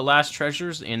two of the last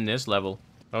treasures in this level.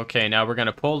 Okay, now we're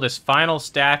gonna pull this final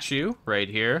statue right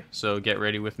here. So get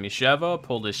ready with me, Sheva.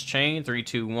 Pull this chain. 3,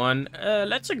 2, 1.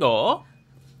 Let's go.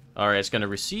 Alright, it's gonna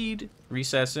recede.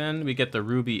 Recess in. We get the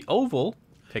ruby oval.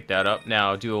 Pick that up.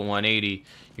 Now do a 180.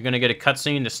 You're gonna get a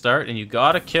cutscene to start, and you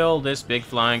gotta kill this big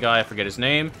flying guy. I forget his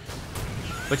name.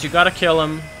 But you gotta kill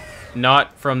him.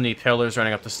 Not from the pillars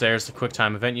running up the stairs, the quick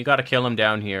time event. You gotta kill him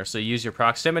down here. So use your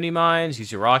proximity mines,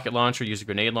 use your rocket launcher, use a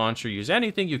grenade launcher, use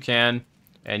anything you can,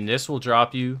 and this will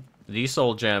drop you the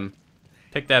soul gem.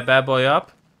 Pick that bad boy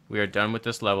up. We are done with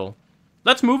this level.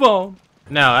 Let's move on.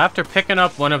 Now, after picking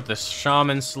up one of the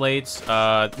shaman slates,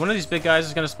 one of these big guys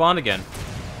is gonna spawn again.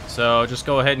 So just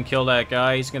go ahead and kill that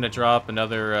guy. He's gonna drop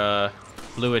another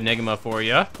blue enigma for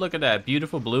you. Look at that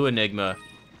beautiful blue enigma.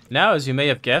 Now, as you may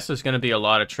have guessed, there's going to be a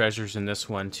lot of treasures in this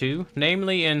one too,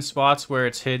 namely in spots where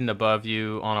it's hidden above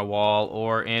you on a wall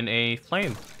or in a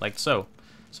flame, like so.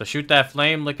 So shoot that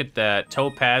flame, look at that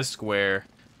topaz square.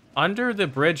 Under the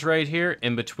bridge right here,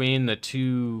 in between the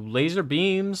two laser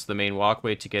beams, the main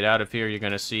walkway to get out of here, you're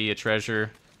going to see a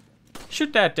treasure.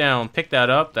 Shoot that down, pick that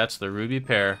up, that's the ruby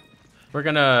pear. We're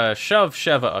gonna shove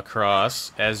Sheva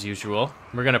across, as usual.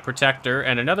 We're gonna protect her,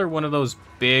 and another one of those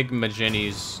big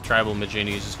Maginis, tribal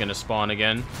Maginis, is gonna spawn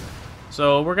again.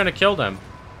 So we're gonna kill them,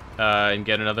 and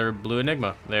get another blue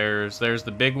enigma. There's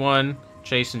the big one,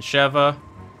 chasing Sheva.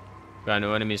 Got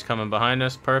no enemies coming behind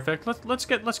us. Perfect. Let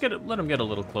him get a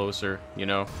little closer. You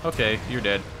know. Okay, you're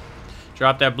dead.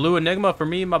 Drop that blue enigma for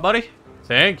me, my buddy.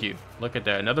 Thank you. Look at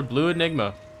that, another blue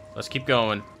enigma. Let's keep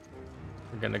going.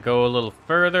 We're gonna go a little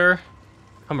further.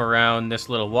 Come around this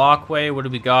little walkway. What do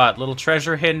we got? Little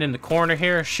treasure hidden in the corner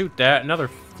here. Shoot that. Another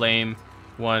flame.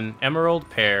 One emerald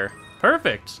pear.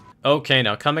 Perfect. Okay,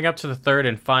 now coming up to the third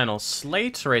and final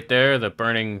slate right there. The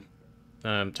burning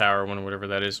tower one or whatever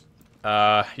that is.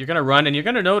 You're going to run and you're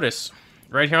going to notice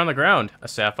right here on the ground. A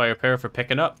sapphire pair for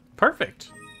picking up. Perfect.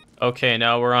 Okay,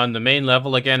 now we're on the main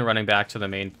level again, running back to the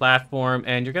main platform,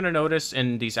 and you're gonna notice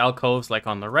in these alcoves, like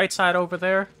on the right side over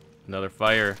there, another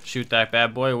fire. Shoot that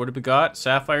bad boy. What have we got?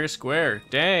 Sapphire Square.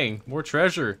 Dang, more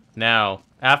treasure. Now,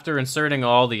 after inserting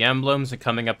all the emblems and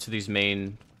coming up to these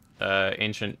main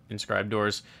ancient inscribed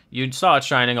doors, you saw it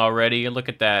shining already. Look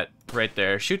at that right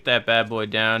there. Shoot that bad boy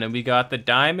down, and we got the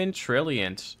Diamond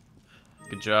Trilliant.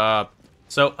 Good job.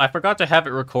 So I forgot to have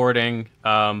it recording,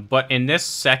 but in this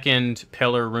second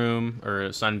pillar room,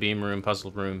 or sunbeam room,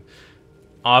 puzzle room,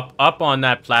 up on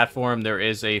that platform, there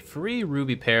is a free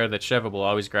ruby pair that Sheva will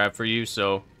always grab for you,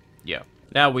 so yeah.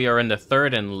 Now we are in the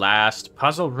third and last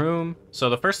puzzle room. So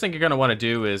the first thing you're going to want to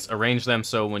do is arrange them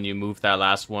so when you move that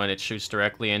last one, it shoots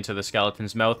directly into the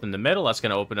skeleton's mouth in the middle. That's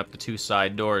going to open up the two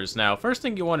side doors. Now, first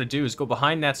thing you want to do is go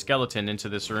behind that skeleton into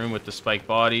this room with the spike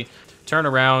body, turn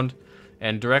around,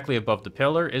 and directly above the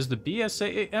pillar is the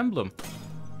BSAA emblem.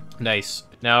 Nice.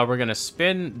 Now we're going to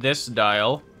spin this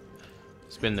dial,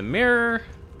 spin the mirror.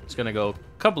 It's going to go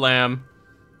kablam.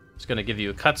 It's going to give you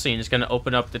a cutscene. It's going to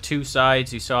open up the two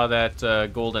sides. You saw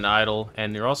that golden idol,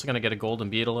 and you're also going to get a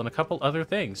golden beetle and a couple other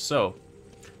things. So,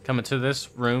 coming to this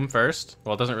room first.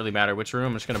 Well, it doesn't really matter which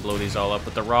room. I'm just going to blow these all up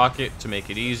with the rocket to make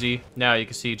it easy. Now you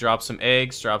can see drop some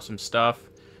eggs, drop some stuff.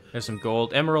 There's some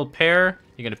gold emerald pear.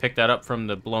 You're going to pick that up from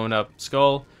the blown up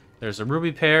skull. There's a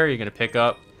ruby pear you're going to pick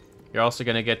up. You're also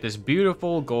going to get this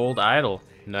beautiful gold idol.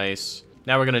 Nice.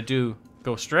 Now we're going to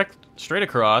go straight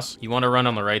across. You want to run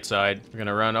on the right side. We're going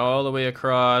to run all the way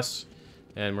across,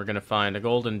 and we're going to find a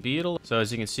golden beetle. So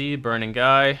as you can see, burning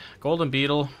guy, golden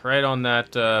beetle, right on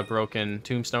that broken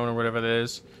tombstone or whatever that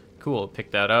is. Cool,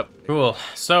 pick that up. Cool.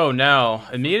 So now,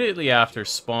 immediately after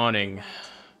spawning,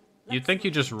 you'd think you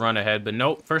just run ahead, but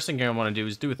nope. First thing I want to do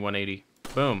is do with 180.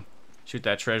 Boom. Shoot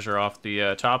that treasure off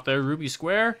the top there, ruby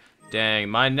square. Dang,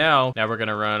 mine now. Now we're going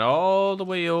to run all the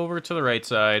way over to the right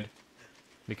side,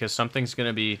 because something's going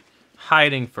to be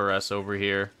hiding for us over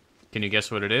here. Can you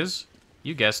guess what it is?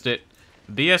 You guessed it.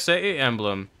 BSAA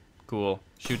emblem. Cool.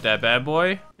 Shoot that bad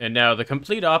boy. And now the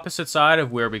complete opposite side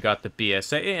of where we got the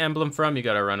BSAA emblem from, you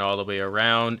got to run all the way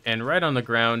around. And right on the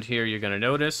ground here, you're going to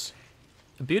notice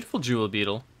a beautiful jewel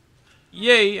beetle.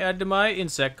 Yay, add to my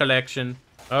insect collection.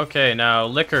 Okay, now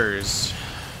liquors.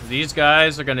 These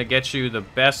guys are going to get you the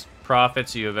best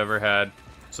profits you have ever had.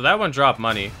 So that one dropped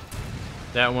money.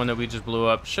 That one that we just blew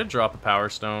up should drop a power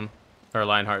stone. Or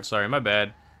Lionheart, sorry, my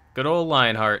bad. Good old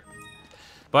Lionheart.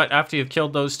 But after you've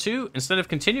killed those two, instead of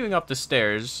continuing up the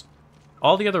stairs,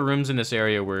 all the other rooms in this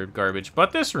area were garbage.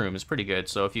 But this room is pretty good.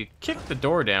 So if you kick the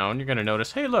door down, you're going to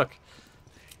notice, hey, look.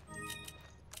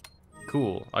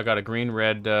 Cool. I got a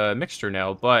green-red mixture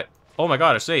now. But, oh my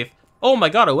god, a safe. Oh my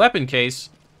god, a weapon case.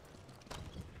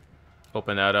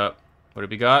 Open that up. What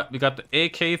have we got? We got the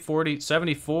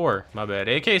AK-74. My bad.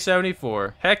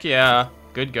 AK-74. Heck yeah.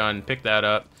 Good gun. Pick that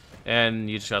up. And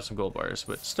you just got some gold bars,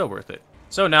 but still worth it.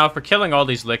 So now for killing all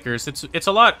these lickers, it's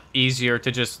a lot easier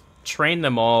to just train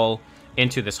them all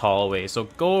into this hallway. So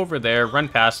go over there, run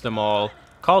past them all,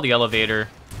 call the elevator,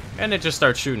 and it just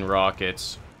starts shooting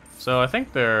rockets. So I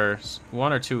think there's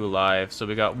one or two alive. So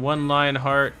we got one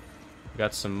Lionheart. We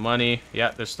got some money.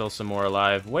 Yeah, there's still some more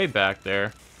alive way back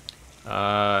there.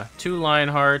 Two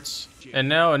Lionhearts, and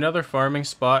now another farming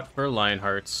spot for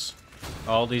Lionhearts.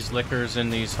 All these liquors in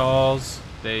these halls,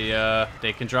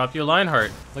 they can drop you a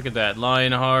Lionheart. Look at that,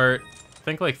 Lionheart. I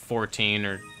think like 14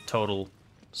 or total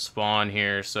spawn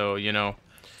here, so you know,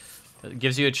 it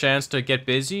gives you a chance to get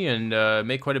busy and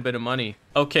make quite a bit of money.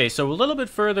 Okay, so a little bit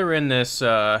further in this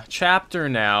chapter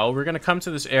now, we're gonna come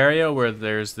to this area where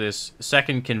there's this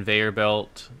second conveyor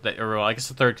belt that, or I guess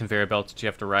the third conveyor belt that you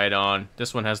have to ride on.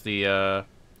 This one has the,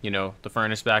 you know, the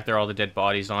furnace back there, all the dead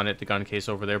bodies on it, the gun case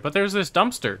over there. But there's this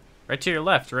dumpster right to your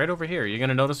left, right over here. You're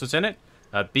gonna notice what's in it.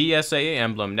 A BSAA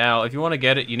emblem. Now, if you want to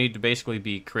get it, you need to basically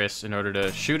be Chris in order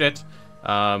to shoot it.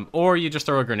 Or you just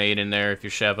throw a grenade in there if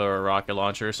you're Sheva or a rocket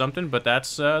launcher or something, but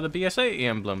that's the BSAA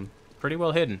emblem. Pretty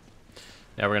well hidden.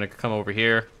 Now we're going to come over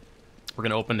here. We're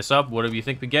going to open this up. What do you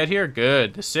think we get here?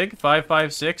 Good. The SIG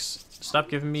 556. Stop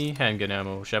giving me handgun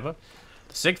ammo, Sheva.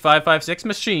 The SIG 556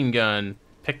 machine gun.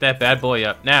 Pick that bad boy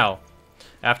up. Now,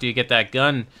 after you get that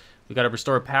gun, we got to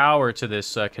restore power to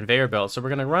this conveyor belt. So we're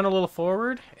going to run a little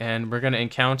forward, and we're going to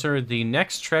encounter the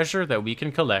next treasure that we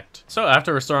can collect. So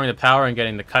after restoring the power and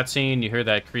getting the cutscene, you hear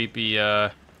that creepy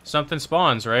something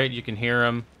spawns, right? You can hear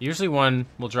them. Usually one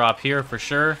will drop here for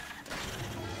sure.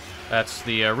 That's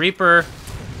the Reaper.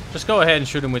 Just go ahead and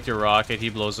shoot him with your rocket. He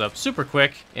blows up super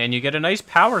quick, and you get a nice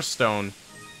power stone.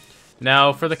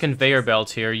 Now, for the conveyor belt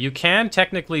here, you can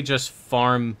technically just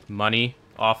farm money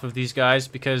off of these guys,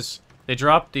 because They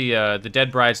drop the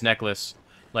dead bride's necklace,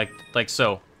 like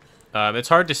so. It's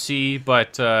hard to see,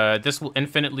 but this will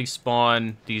infinitely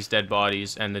spawn these dead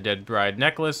bodies and the dead bride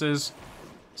necklaces.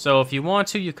 So if you want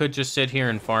to, you could just sit here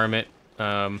and farm it.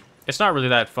 It's not really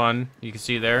that fun, you can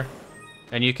see there.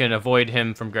 And you can avoid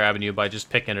him from grabbing you by just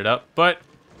picking it up. But,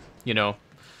 you know,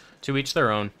 to each their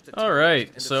own.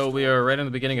 Alright, so we are right in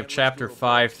the beginning of Chapter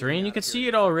 5.3, and you can see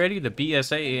it already, the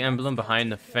BSAA emblem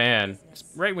behind the fan. It's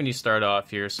right when you start off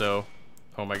here, so...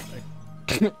 Oh my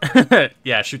god.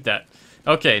 Yeah, shoot that.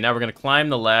 Okay, now we're going to climb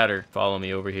the ladder. Follow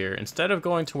me over here. Instead of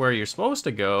going to where you're supposed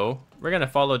to go, we're going to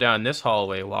follow down this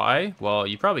hallway. Why? Well,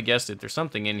 you probably guessed it. There's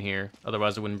something in here.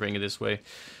 Otherwise, I wouldn't bring you this way.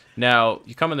 Now,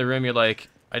 you come in the room, you're like,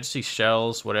 I just see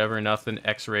shells, whatever, nothing,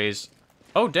 x-rays.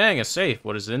 Oh, dang, a safe.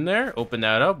 What is in there? Open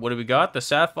that up. What do we got? The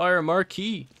sapphire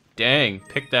marquee. Dang,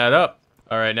 pick that up.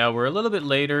 All right, now we're a little bit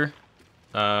later.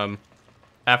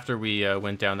 After we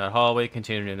went down that hallway,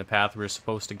 continued in the path we're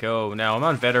supposed to go. Now, I'm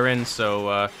on veteran,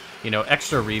 so, you know,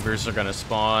 extra reavers are going to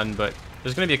spawn, but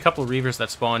there's going to be a couple reavers that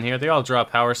spawn here. They all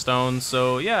drop power stones,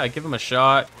 so, yeah, give them a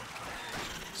shot.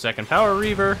 Second power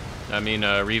reaver. I mean,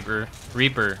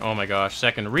 Reaper. Oh, my gosh.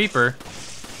 Second Reaper.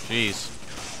 Jeez.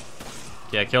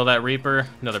 Yeah, kill that Reaper.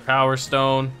 Another power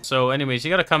stone. So, anyways, you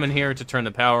got to come in here to turn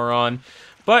the power on.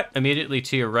 But, immediately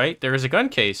to your right, there is a gun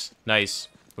case. Nice.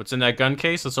 What's in that gun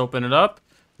case? Let's open it up.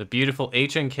 The beautiful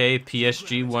H&K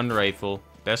PSG-1 rifle.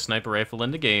 Best sniper rifle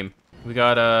in the game. We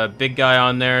got a big guy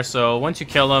on there, so once you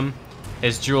kill him,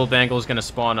 his jewel bangle is going to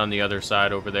spawn on the other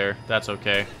side over there. That's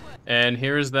okay. And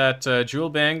here's that jewel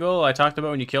bangle I talked about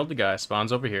when you killed the guy.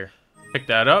 Spawns over here. Pick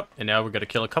that up, and now we're going to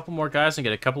kill a couple more guys and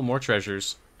get a couple more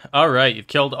treasures. Alright, you've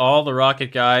killed all the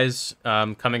rocket guys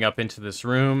coming up into this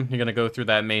room. You're going to go through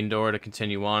that main door to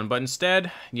continue on. But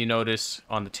instead, you notice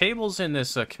on the tables in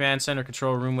this command center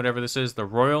control room, whatever this is, the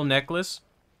royal necklace.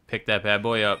 Pick that bad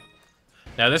boy up.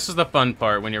 Now this is the fun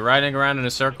part. When you're riding around in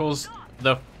the circles,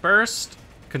 the first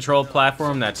control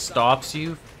platform that stops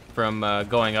you from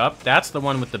going up, that's the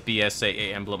one with the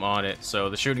BSAA emblem on it. So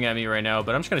they're shooting at me right now,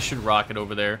 but I'm just going to shoot a rocket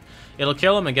over there. It'll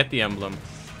kill him and get the emblem.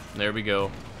 There we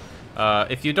go.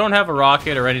 If you don't have a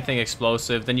rocket or anything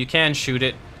explosive, then you can shoot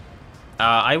it.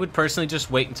 I would personally just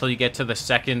wait until you get to the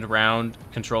second round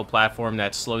control platform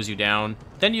that slows you down.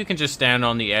 Then you can just stand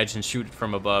on the edge and shoot it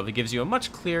from above. It gives you a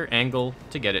much clearer angle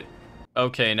to get it.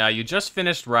 Okay, now you just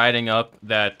finished riding up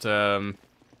that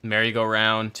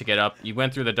merry-go-round to get up. You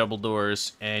went through the double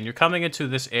doors, and you're coming into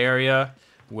this area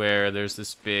where there's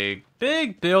this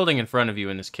big building in front of you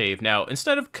in this cave. Now,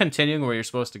 instead of continuing where you're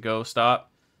supposed to go, stop.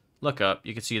 Look up.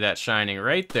 You can see that shining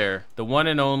right there. The one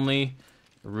and only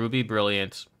Ruby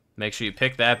Brilliant. Make sure you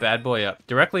pick that bad boy up.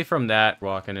 Directly from that,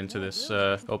 walking into this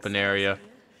open area.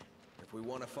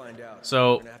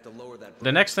 So,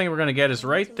 the next thing we're going to get is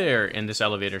right there in this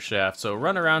elevator shaft. So,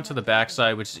 run around to the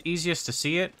backside, which is easiest to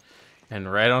see it.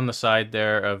 And right on the side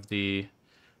there of the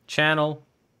channel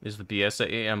is the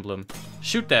BSAA emblem.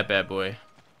 Shoot that bad boy.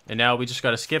 And now we just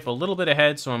got to skip a little bit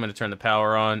ahead, so I'm going to turn the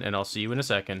power on, and I'll see you in a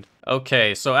second.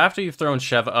 Okay, so after you've thrown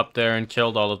Sheva up there and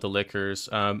killed all of the lickers,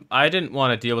 I didn't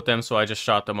want to deal with them, so I just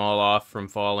shot them all off from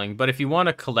falling. But if you want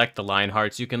to collect the line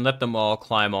hearts, you can let them all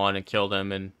climb on and kill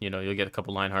them, and, you know, you'll get a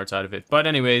couple line hearts out of it. But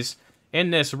anyways, in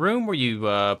this room where you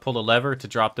pull a lever to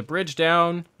drop the bridge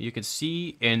down, you can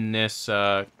see in this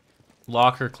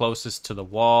locker closest to the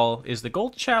wall is the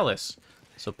gold chalice.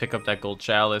 So pick up that gold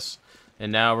chalice.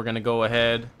 And now we're going to go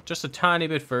ahead just a tiny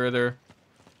bit further.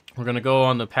 We're going to go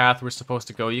on the path we're supposed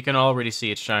to go. You can already see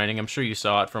it shining. I'm sure you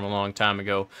saw it from a long time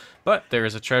ago. But there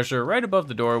is a treasure right above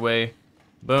the doorway.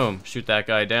 Boom. Shoot that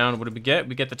guy down. What did we get?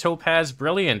 We get the Topaz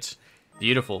Brilliant.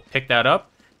 Beautiful. Pick that up.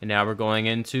 And now we're going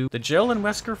into the Jill and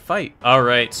Wesker fight.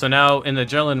 Alright, so now in the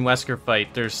Jill and Wesker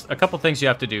fight, there's a couple things you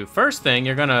have to do. First thing,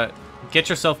 you're going to get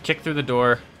yourself kicked through the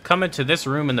door, come into this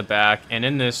room in the back, and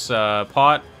in this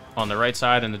pot on the right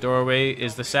side in the doorway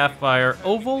is the sapphire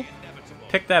oval.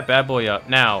 Pick that bad boy up.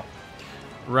 Now,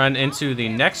 run into the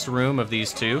next room of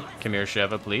these two. Come here,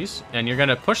 Sheva, please. And you're going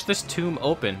to push this tomb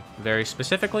open very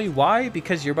specifically. Why?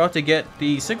 Because you're about to get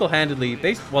the single-handedly,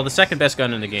 the second best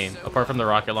gun in the game, apart from the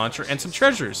rocket launcher, and some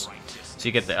treasures. So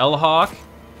you get the L-Hawk,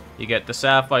 you get the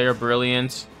Sapphire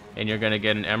Brilliant, and you're going to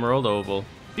get an Emerald Oval.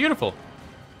 Beautiful.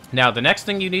 Now, the next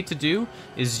thing you need to do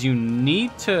is you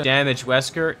need to damage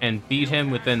Wesker and beat him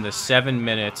within the 7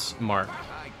 minutes mark.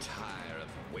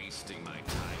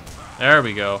 There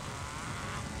we go.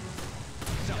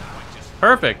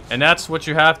 Perfect. And that's what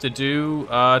you have to do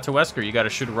to Wesker. You got to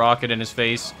shoot a rocket in his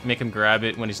face, make him grab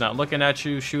it when he's not looking at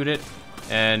you, shoot it,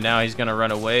 and now he's going to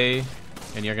run away,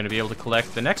 and you're going to be able to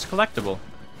collect the next collectible.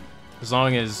 As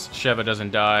long as Sheva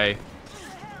doesn't die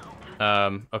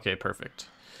Okay, perfect.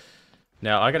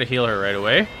 Now, I gotta heal her right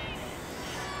away.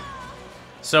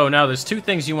 So, now there's two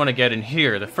things you want to get in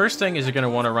here. The first thing is you're gonna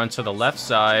want to run to the left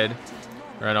side,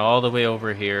 run all the way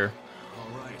over here,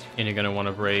 and you're gonna want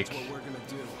to break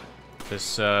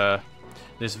this,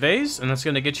 this vase, and that's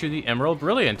gonna get you the Emerald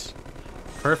Brilliant.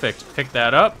 Perfect. Pick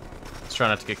that up. Let's try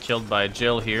not to get killed by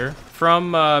Jill here.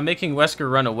 From making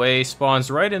Wesker run away,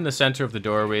 spawns right in the center of the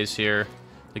doorways here.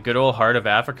 The good old heart of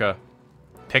Africa.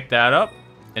 Pick that up,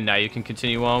 and now you can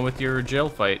continue on with your Jill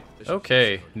fight.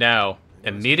 Okay, now,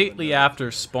 immediately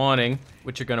after spawning,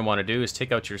 what you're going to want to do is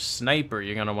take out your sniper.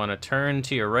 You're going to want to turn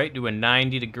to your right, do a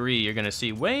 90-degree. You're going to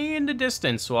see way in the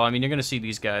distance. Well, I mean, you're going to see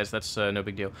these guys. That's no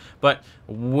big deal. But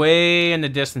way in the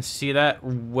distance, see that?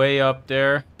 Way up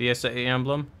there, BSAA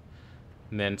emblem.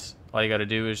 Mint. All you got to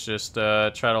do is just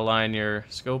try to line your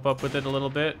scope up with it a little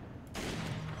bit.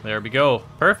 There we go.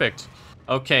 Perfect.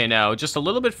 Okay, now, just a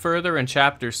little bit further in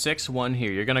Chapter 6-1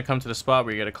 here, you're going to come to the spot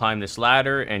where you're going to climb this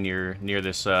ladder, and you're near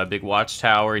this big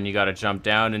watchtower, and you got to jump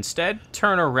down. Instead,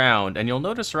 turn around, and you'll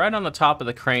notice right on the top of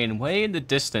the crane, way in the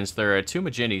distance, there are two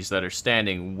Maginis that are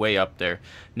standing way up there.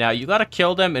 Now, you got to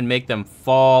kill them and make them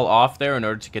fall off there in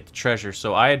order to get the treasure,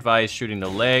 so I advise shooting the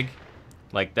leg,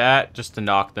 like that, just to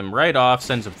knock them right off,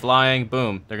 sends them flying,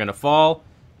 boom, they're going to fall,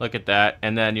 look at that,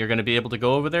 and then you're going to be able to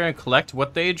go over there and collect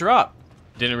what they drop.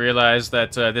 Didn't realize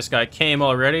that this guy came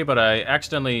already, but I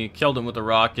accidentally killed him with a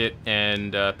rocket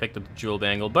and picked up the jewel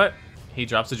bangle, but he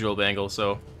drops the jewel bangle,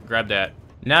 so grab that.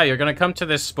 Now you're going to come to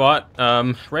this spot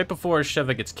right before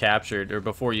Sheva gets captured, or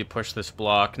before you push this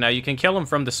block. Now you can kill him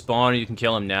from the spawn, or you can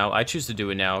kill him now. I choose to do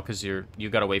it now, because you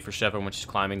got to wait for Sheva when she's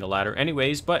climbing the ladder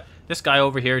anyways, but this guy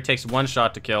over here takes one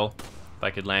shot to kill, if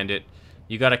I could land it.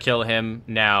 You gotta kill him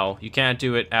now. You can't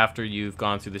do it after you've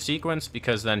gone through the sequence,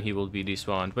 because then he will be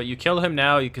despawned. But you kill him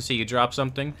now, you can see you drop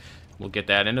something. We'll get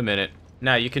that in a minute.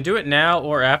 Now, you can do it now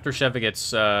or after Sheva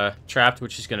gets trapped,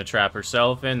 which she's gonna trap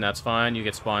herself in. That's fine. You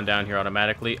get spawned down here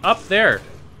automatically. Up there!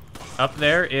 Up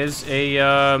there is a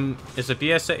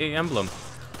BSAA emblem.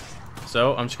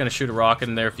 So, I'm just gonna shoot a rocket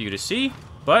in there for you to see.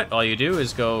 But all you do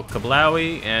is go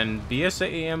kablowie, and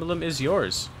BSAA emblem is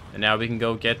yours. And now we can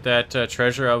go get that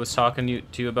treasure I was talking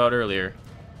to you about earlier.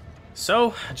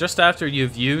 So, just after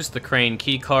you've used the crane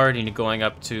key card and you're going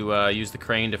up to use the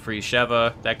crane to free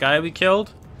Sheva, that guy we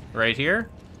killed, right here,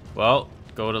 well,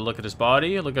 go to look at his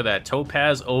body, look at that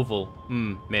topaz oval.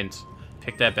 Mint.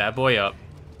 Pick that bad boy up.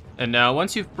 And now,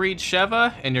 once you've freed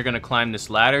Sheva, and you're going to climb this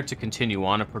ladder to continue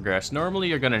on and progress normally,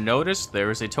 you're going to notice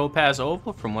there is a topaz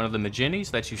oval from one of the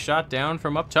Maginis that you shot down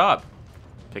from up top.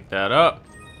 Pick that up.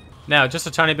 Now, just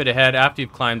a tiny bit ahead, after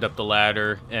you've climbed up the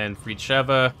ladder and freed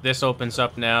Sheva, this opens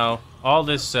up now. All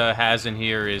this has in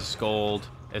here is gold,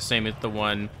 as same as the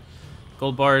one.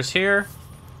 Gold bars here,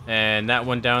 and that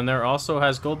one down there also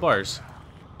has gold bars.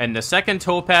 And the second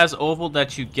topaz oval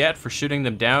that you get for shooting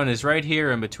them down is right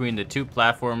here in between the two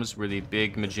platforms where the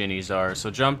big Maginis are. So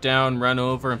jump down, run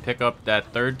over, and pick up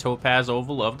that third topaz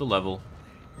oval of the level.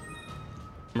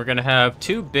 We're gonna have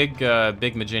two big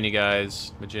Magini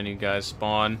guys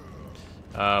spawn.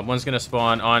 One's gonna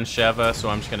spawn on Sheva, so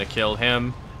I'm just gonna kill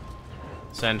him,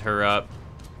 send her up,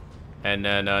 and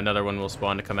then another one will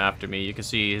spawn to come after me. You can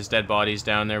see his dead body's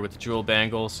down there with the jewel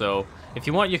bangle, so if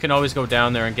you want, you can always go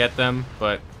down there and get them,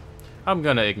 but I'm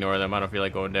gonna ignore them. I don't feel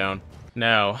like going down.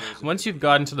 Now, once you've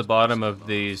gotten to the bottom of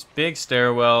these big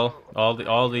stairwell,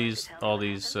 all these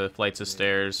flights of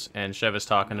stairs, and Sheva's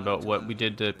talking about what we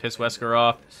did to piss Wesker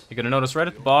off, you're gonna notice right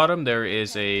at the bottom there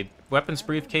is a weapons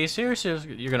briefcase here, so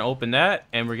you're gonna open that,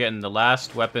 and we're getting the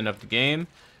last weapon of the game,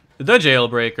 the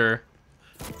Jailbreaker.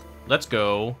 Let's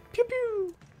go. Pew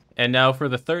pew. And now for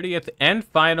the 30th and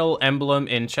final emblem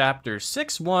in Chapter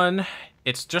 6-1.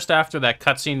 It's just after that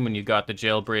cutscene when you got the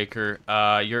Jailbreaker.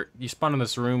 You spawn in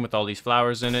this room with all these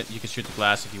flowers in it. You can shoot the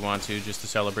glass if you want to, just to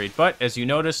celebrate. But as you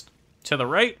noticed, to the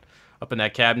right, up in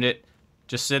that cabinet,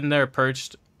 just sitting there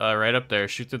perched right up there.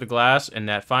 Shoot through the glass, and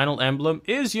that final emblem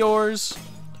is yours.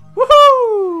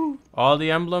 Woohoo! All the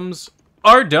emblems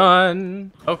are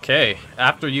done. Okay,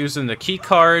 after using the key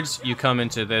cards, you come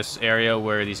into this area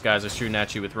where these guys are shooting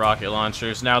at you with rocket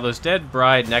launchers. Now, those dead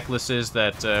bride necklaces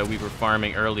that we were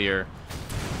farming earlier,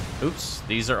 oops,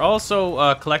 these are also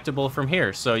collectible from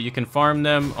here, so you can farm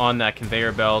them on that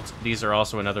conveyor belt. These are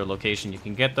also another location you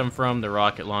can get them from. The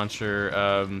rocket launcher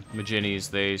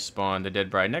Maginis, they spawn the dead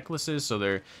bride necklaces, so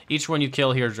they're each one you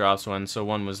kill here drops one. So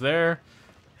one was there,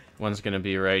 one's gonna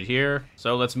be right here.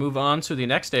 So let's move on to the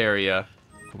next area.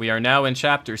 We are now in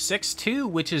Chapter 6-2,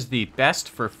 which is the best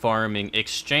for farming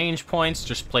exchange points.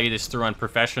 Just play this through on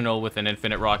professional with an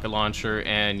infinite rocket launcher,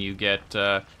 and you get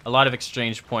a lot of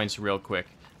exchange points real quick.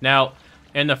 Now,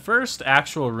 In the first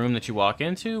actual room that you walk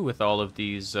into with all of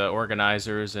these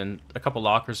organizers and a couple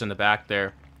lockers in the back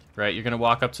there, right, you're going to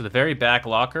walk up to the very back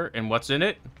locker, and what's in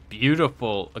it?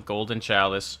 Beautiful, a golden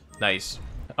chalice. Nice.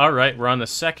 All right, we're on the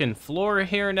second floor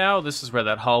here now. This is where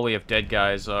that hallway of dead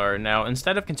guys are. Now,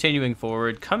 instead of continuing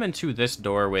forward, come into this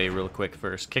doorway real quick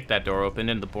first. Kick that door open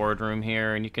in the boardroom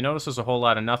here, and you can notice there's a whole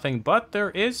lot of nothing, but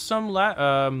there is some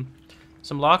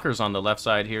lockers on the left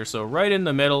side here. So right in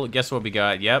the middle, guess what we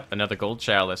got? Yep, another gold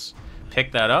chalice.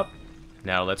 Pick that up.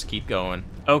 Now let's keep going.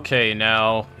 Okay,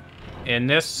 now in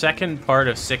this second part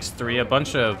of 6-3, a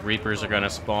bunch of Reapers are going to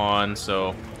spawn.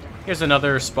 So here's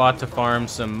another spot to farm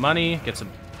some money, get some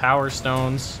power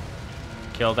stones.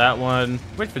 Kill that one.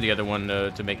 Wait for the other one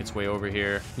to make its way over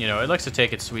here. You know, it likes to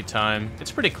take its sweet time.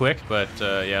 It's pretty quick, but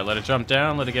yeah, let it jump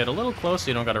down, let it get a little close so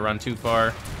you don't got to run too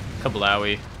far.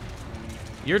 Kablowie.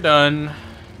 You're done.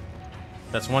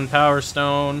 That's one power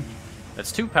stone.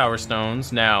 That's two power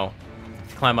stones. Now,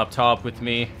 climb up top with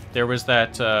me. There was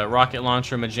that rocket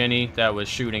launcher Magini that was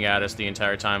shooting at us the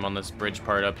entire time on this bridge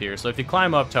part up here. So if you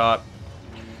climb up top,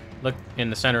 look in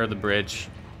the center of the bridge,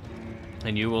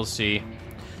 and you will see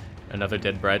another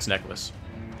dead bride's necklace.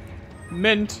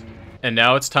 Mint. And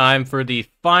now it's time for the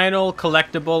final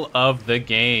collectible of the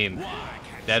game.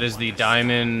 That is the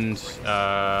diamond,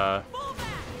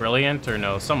 Brilliant, or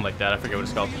no, something like that. I forget what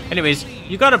it's called. Anyways,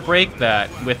 you gotta break that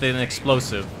with an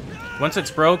explosive. Once it's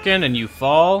broken and you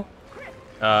fall,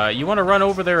 you want to run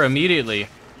over there immediately.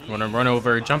 You want to run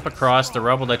over, jump across the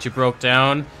rubble that you broke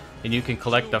down, and you can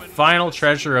collect the final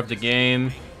treasure of the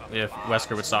game. If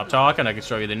Wesker would stop talking, I could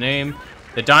show you the name.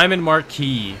 The Diamond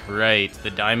Marquee. Right,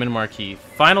 the Diamond Marquee.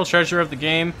 Final treasure of the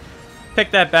game. Pick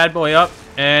that bad boy up,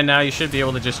 and now you should be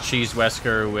able to just cheese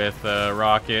Wesker with a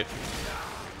rocket.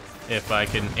 If I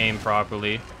can aim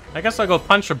properly. I guess I'll go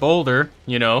punch a boulder,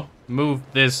 you know, move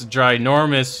this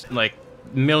ginormous, like,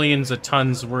 millions of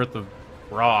tons worth of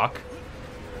rock.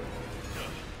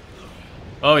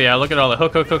 Oh yeah, look at all the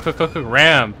hook,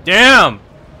 ram. Damn!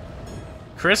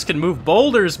 Chris can move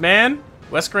boulders, man.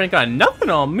 Wesker ain't got nothing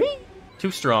on me.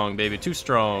 Too strong, baby, too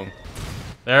strong.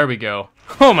 There we go.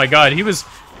 Oh my god, he was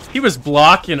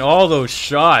blocking all those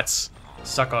shots.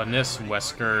 Suck on this,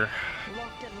 Wesker.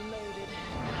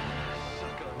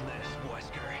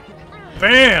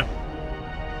 Bam!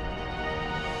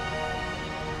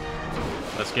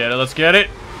 Let's get it, let's get it.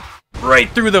 Right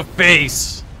through the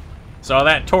face. Saw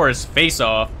that tore his face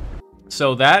off.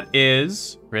 So that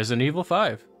is Resident Evil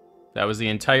 5. That was the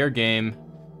entire game.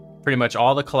 Pretty much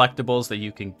all the collectibles that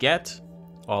you can get.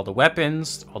 All the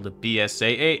weapons, all the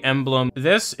BSAA emblem.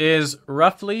 This is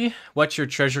roughly what your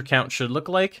treasure count should look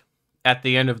like at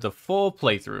the end of the full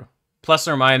playthrough. Plus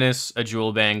or minus a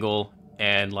jewel bangle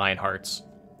and lion hearts.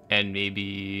 And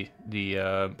maybe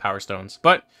the power stones.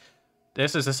 But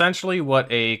this is essentially what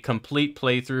a complete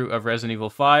playthrough of Resident Evil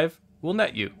 5 will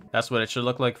net you. That's what it should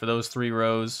look like for those 3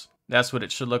 rows. That's what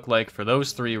it should look like for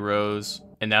those 3 rows.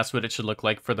 And that's what it should look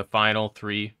like for the final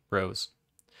 3 rows.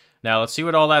 Now let's see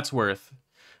what all that's worth.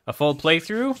 A full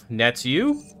playthrough nets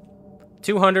you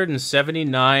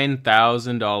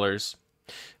 $279,000.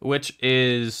 Which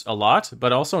is a lot,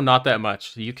 but also not that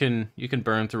much. You can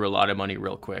burn through a lot of money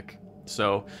real quick.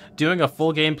 So doing a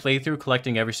full game playthrough,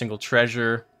 collecting every single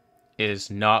treasure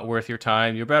is not worth your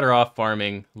time. You're better off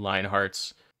farming lion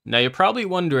hearts. Now you're probably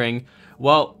wondering,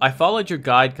 well, I followed your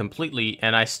guide completely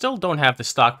and I still don't have the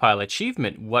stockpile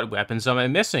achievement. What weapons am I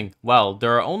missing? Well,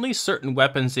 there are only certain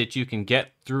weapons that you can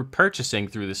get through purchasing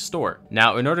through the store.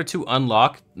 Now, in order to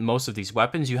unlock most of these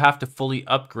weapons, you have to fully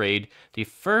upgrade the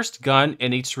first gun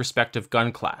in each respective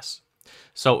gun class.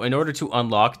 So in order to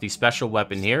unlock the special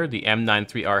weapon here, the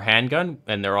M93R handgun,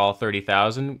 and they're all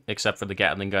 30,000 except for the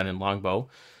Gatling gun and longbow.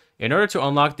 In order to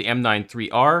unlock the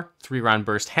M93R 3-round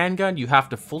burst handgun, you have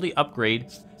to fully upgrade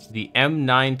the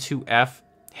M92F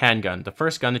handgun, the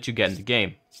first gun that you get in the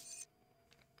game.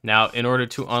 Now, in order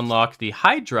to unlock the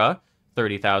Hydra,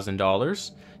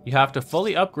 $30,000, you have to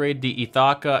fully upgrade the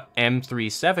Ithaka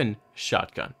M37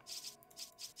 shotgun.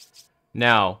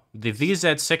 Now, the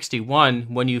VZ61,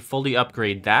 when you fully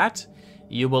upgrade that,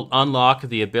 you will unlock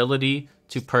the ability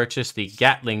to purchase the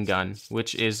Gatling gun,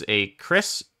 which is a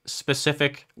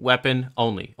Chris-specific weapon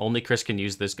only. Only Chris can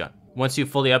use this gun. Once you've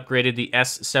fully upgraded the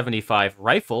S75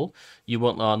 rifle, you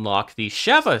will unlock the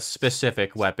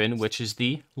Sheva-specific weapon, which is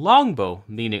the longbow,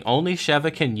 meaning only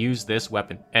Sheva can use this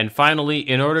weapon. And finally,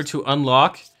 in order to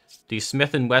unlock the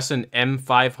Smith & Wesson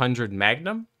M500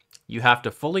 Magnum, you have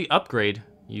to fully upgrade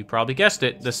You probably guessed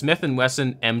it, the Smith &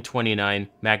 Wesson M29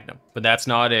 Magnum. But that's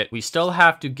not it. We still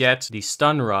have to get the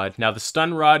stun rod. Now, the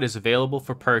stun rod is available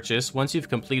for purchase once you've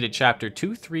completed chapter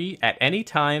 2-3 at any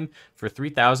time for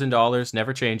 $3,000,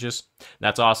 never changes.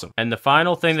 That's awesome. And the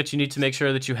final thing that you need to make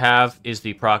sure that you have is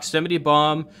the proximity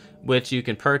bomb, which you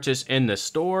can purchase in the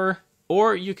store,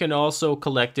 or you can also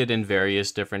collect it in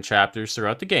various different chapters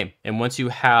throughout the game. And once you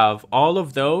have all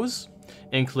of those,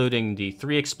 including the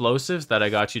 3 explosives that I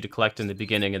got you to collect in the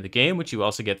beginning of the game, which you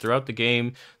also get throughout the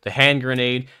game, the hand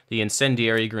grenade, the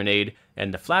incendiary grenade,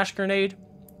 and the flash grenade.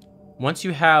 Once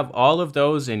you have all of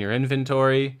those in your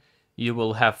inventory, you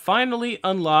will have finally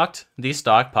unlocked the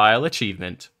Stockpile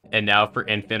achievement. And now for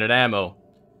infinite ammo.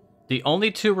 The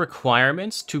only 2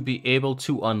 requirements to be able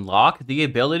to unlock the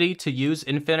ability to use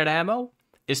infinite ammo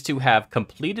is to have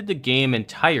completed the game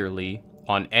entirely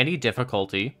on any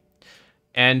difficulty,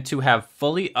 and to have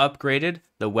fully upgraded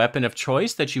the weapon of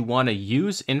choice that you want to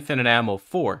use infinite ammo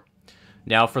for.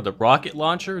 Now for the rocket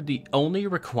launcher, the only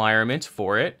requirement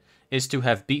for it is to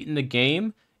have beaten the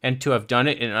game and to have done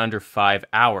it in under 5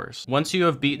 hours. Once you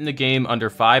have beaten the game under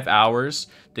 5 hours,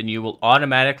 then you will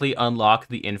automatically unlock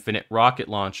the infinite rocket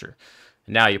launcher.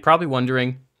 Now you're probably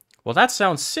wondering, well, that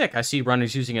sounds sick. I see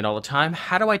runners using it all the time.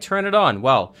 How do I turn it on?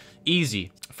 Well,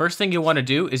 easy. First thing you want to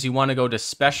do is you want to go to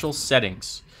special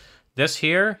settings. This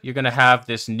here, you're going to have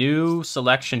this new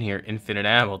selection here, infinite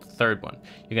ammo, the 3rd one.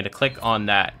 You're going to click on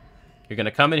that. You're going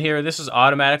to come in here. This is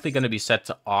automatically going to be set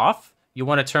to off. You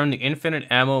want to turn the infinite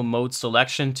ammo mode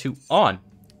selection to on.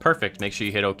 Perfect. Make sure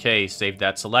you hit OK. Save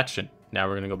that selection. Now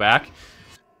we're going to go back.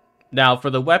 Now for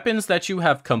the weapons that you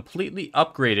have completely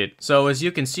upgraded. So as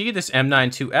you can see, this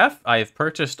M92F, I have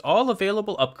purchased all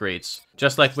available upgrades.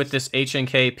 Just like with this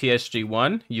HNK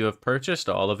PSG-1, you have purchased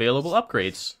all available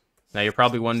upgrades. Now you're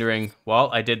probably wondering, well,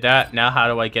 I did that, now how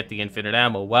do I get the infinite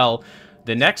ammo? Well,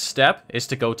 the next step is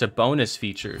to go to bonus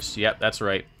features. Yep, that's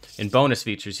right. In bonus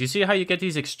features, you see how you get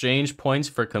these exchange points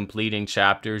for completing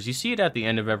chapters? You see it at the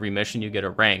end of every mission, you get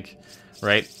a rank,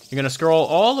 right? You're going to scroll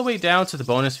all the way down to the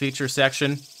bonus feature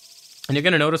section, and you're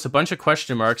going to notice a bunch of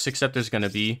question marks, except there's going to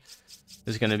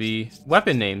be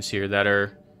weapon names here that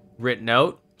are written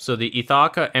out. So the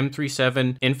Ithaka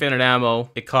M37 infinite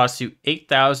ammo, it costs you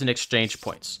 8,000 exchange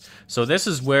points. So this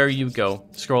is where you go.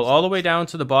 Scroll all the way down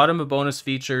to the bottom of bonus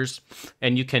features,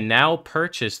 and you can now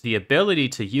purchase the ability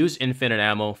to use infinite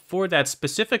ammo for that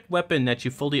specific weapon that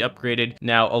you fully upgraded.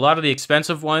 Now, a lot of the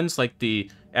expensive ones, like the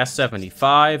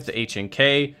S75, the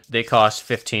HNK, they cost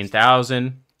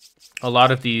 15,000. A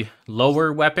lot of the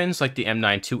lower weapons, like the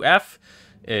M92F,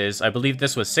 is, I believe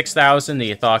this was 6,000.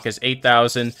 The Ithaka is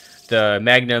 8,000. The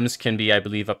Magnums can be, I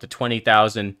believe, up to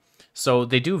 20,000. So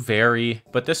they do vary,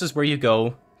 but this is where you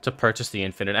go to purchase the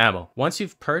infinite ammo. Once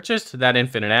you've purchased that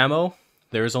infinite ammo,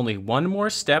 there is only one more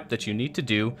step that you need to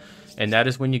do, and that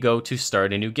is when you go to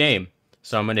start a new game.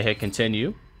 So I'm going to hit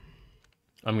continue.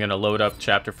 I'm going to load up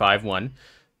chapter 5.1.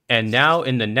 And now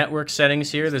in the network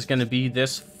settings here, there's going to be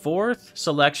this 4th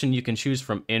selection you can choose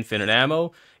from infinite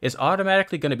ammo is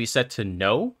automatically going to be set to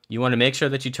no. You want to make sure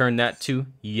that you turn that to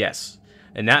yes.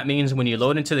 And that means when you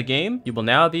load into the game, you will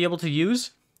now be able to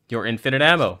use your infinite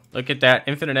ammo. Look at that,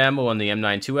 infinite ammo on the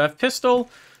M92F pistol,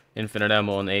 infinite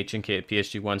ammo on the HNK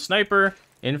PSG-1 sniper,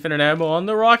 infinite ammo on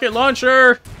the rocket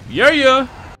launcher. Yeah!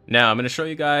 Now, I'm going to show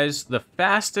you guys the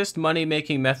fastest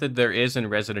money-making method there is in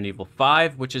Resident Evil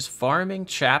 5, which is farming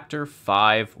Chapter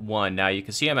 5.1. Now, you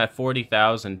can see I'm at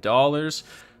 $40,000.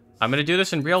 I'm going to do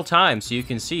this in real time so you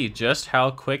can see just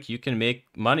how quick you can make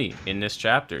money in this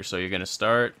chapter. So you're going to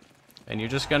start, and you're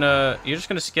just gonna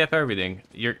skip everything.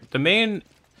 The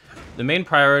main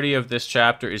priority of this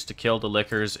chapter is to kill the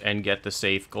lickers and get the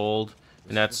safe gold,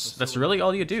 and that's really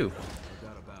all you do.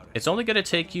 It's only going to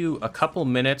take you a couple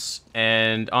minutes,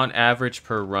 and on average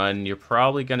per run, you're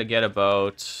probably going to get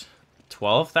about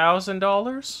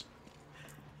 $12,000.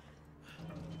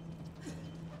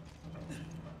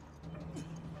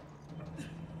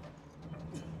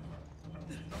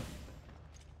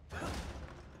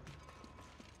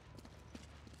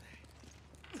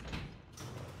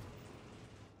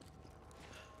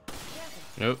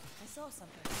 Nope. I saw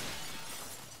something.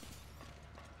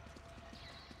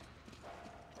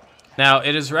 Now,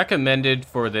 it is recommended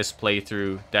for this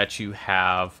playthrough that you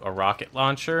have a rocket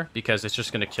launcher, because it's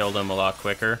just going to kill them a lot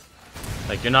quicker.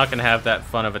 Like, you're not going to have that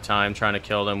fun of a time trying to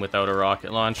kill them without a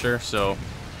rocket launcher, so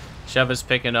Sheva's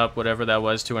picking up whatever that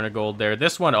was, 200 gold there.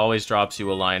 This one always drops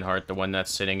you a Lionheart, the one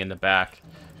that's sitting in the back.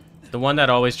 The one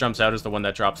that always jumps out is the one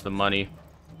that drops the money.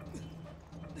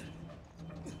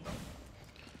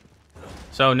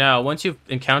 So now, once you've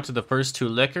encountered the first 2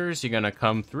 lickers, you're going to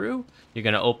come through. You're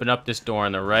going to open up this door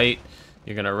on the right.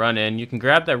 You're gonna run in. You can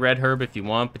grab that red herb if you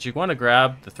want, but you want to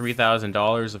grab the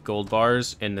 $3,000 of gold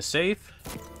bars in the safe.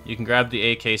 You can grab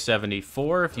the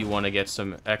AK-74 if you want to get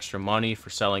some extra money for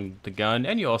selling the gun,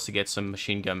 and you also get some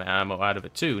machine gun ammo out of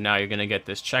it too. Now you're gonna get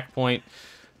this checkpoint.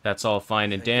 That's all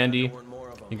fine and dandy.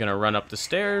 You're gonna run up the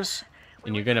stairs,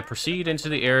 and you're gonna proceed into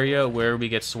the area where we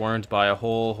get swarmed by a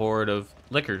whole horde of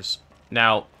lickers.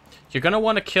 Now, you're gonna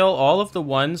want to kill all of the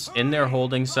ones in their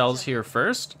holding cells here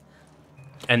first.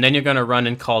 And then you're going to run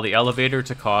and call the elevator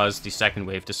to cause the second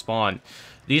wave to spawn.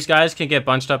 These guys can get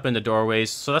bunched up in the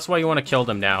doorways, so that's why you want to kill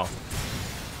them now.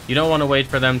 You don't want to wait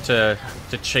for them to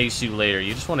chase you later.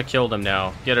 You just want to kill them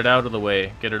now. Get it out of the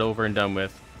way. Get it over and done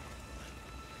with.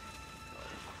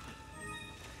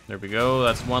 There we go.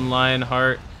 That's one lion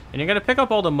heart. And you're going to pick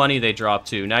up all the money they drop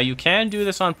too. Now, you can do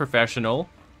this on professional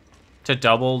to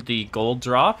double the gold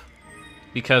drop.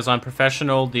 Because on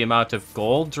professional, the amount of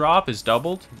gold drop is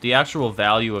doubled. The actual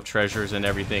value of treasures and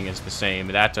everything is the same.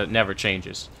 That never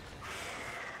changes.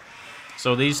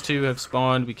 So these two have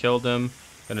spawned. We killed them.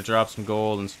 Gonna drop some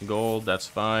gold and some gold. That's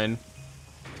fine.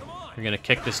 You're gonna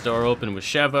kick this door open with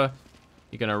Sheva.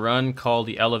 You're gonna run, call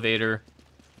the elevator.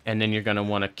 And then you're gonna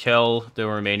want to kill the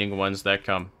remaining ones that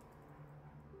come.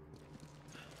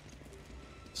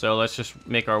 So let's just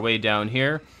make our way down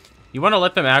here. You want to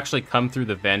let them actually come through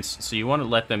the vents, so you want to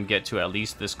let them get to at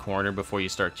least this corner before you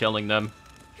start killing them.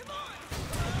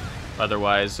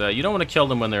 Otherwise, you don't want to kill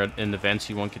them when they're in the vents.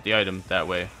 You won't get the item that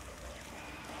way.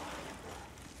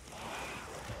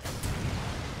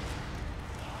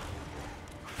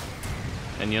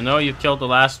 And you'll know you've killed the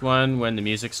last one when the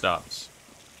music stops.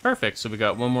 Perfect, so we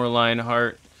got one more lion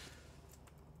heart.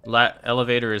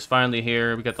 Elevator is finally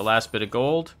here. We got the last bit of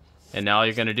gold. And now all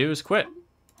you're going to do is quit.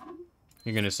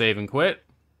 You're going to save and quit.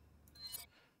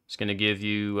 It's going to give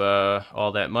you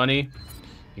all that money.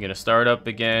 You're going to start up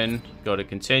again, go to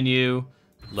continue,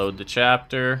 load the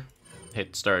chapter,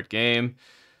 hit start game,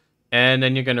 and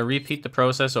then you're going to repeat the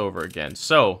process over again.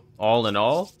 So, all in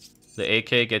all, the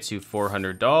AK gets you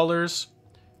 $400.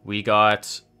 We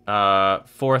got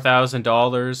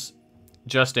 $4,000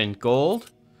 just in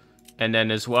gold. And then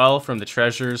as well, from the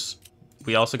treasures,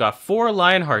 we also got 4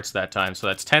 lion hearts that time, so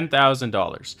that's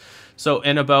 $10,000. So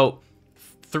in about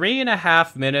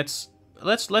 3.5 minutes,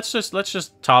 let's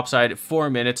just topside 4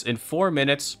 minutes. In 4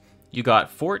 minutes, you got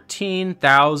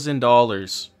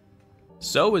 $14,000.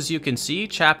 So as you can see,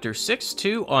 Chapter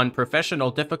 6.2 on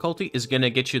Professional difficulty is going to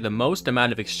get you the most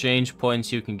amount of exchange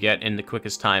points you can get in the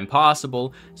quickest time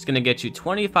possible. It's going to get you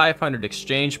 2,500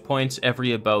 exchange points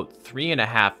every about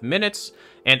 3.5 minutes.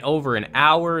 And over an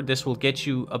hour, this will get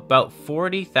you about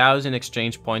 40,000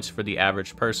 exchange points for the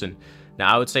average person.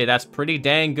 Now, I would say that's pretty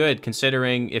dang good,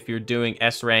 considering if you're doing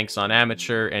S ranks on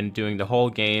amateur and doing the whole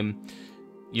game,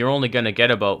 you're only going to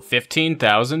get about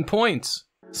 15,000 points.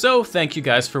 So, thank you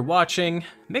guys for watching.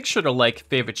 Make sure to like,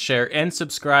 favorite, share, and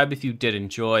subscribe if you did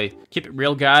enjoy. Keep it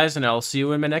real, guys, and I'll see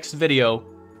you in my next video.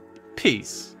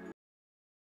 Peace.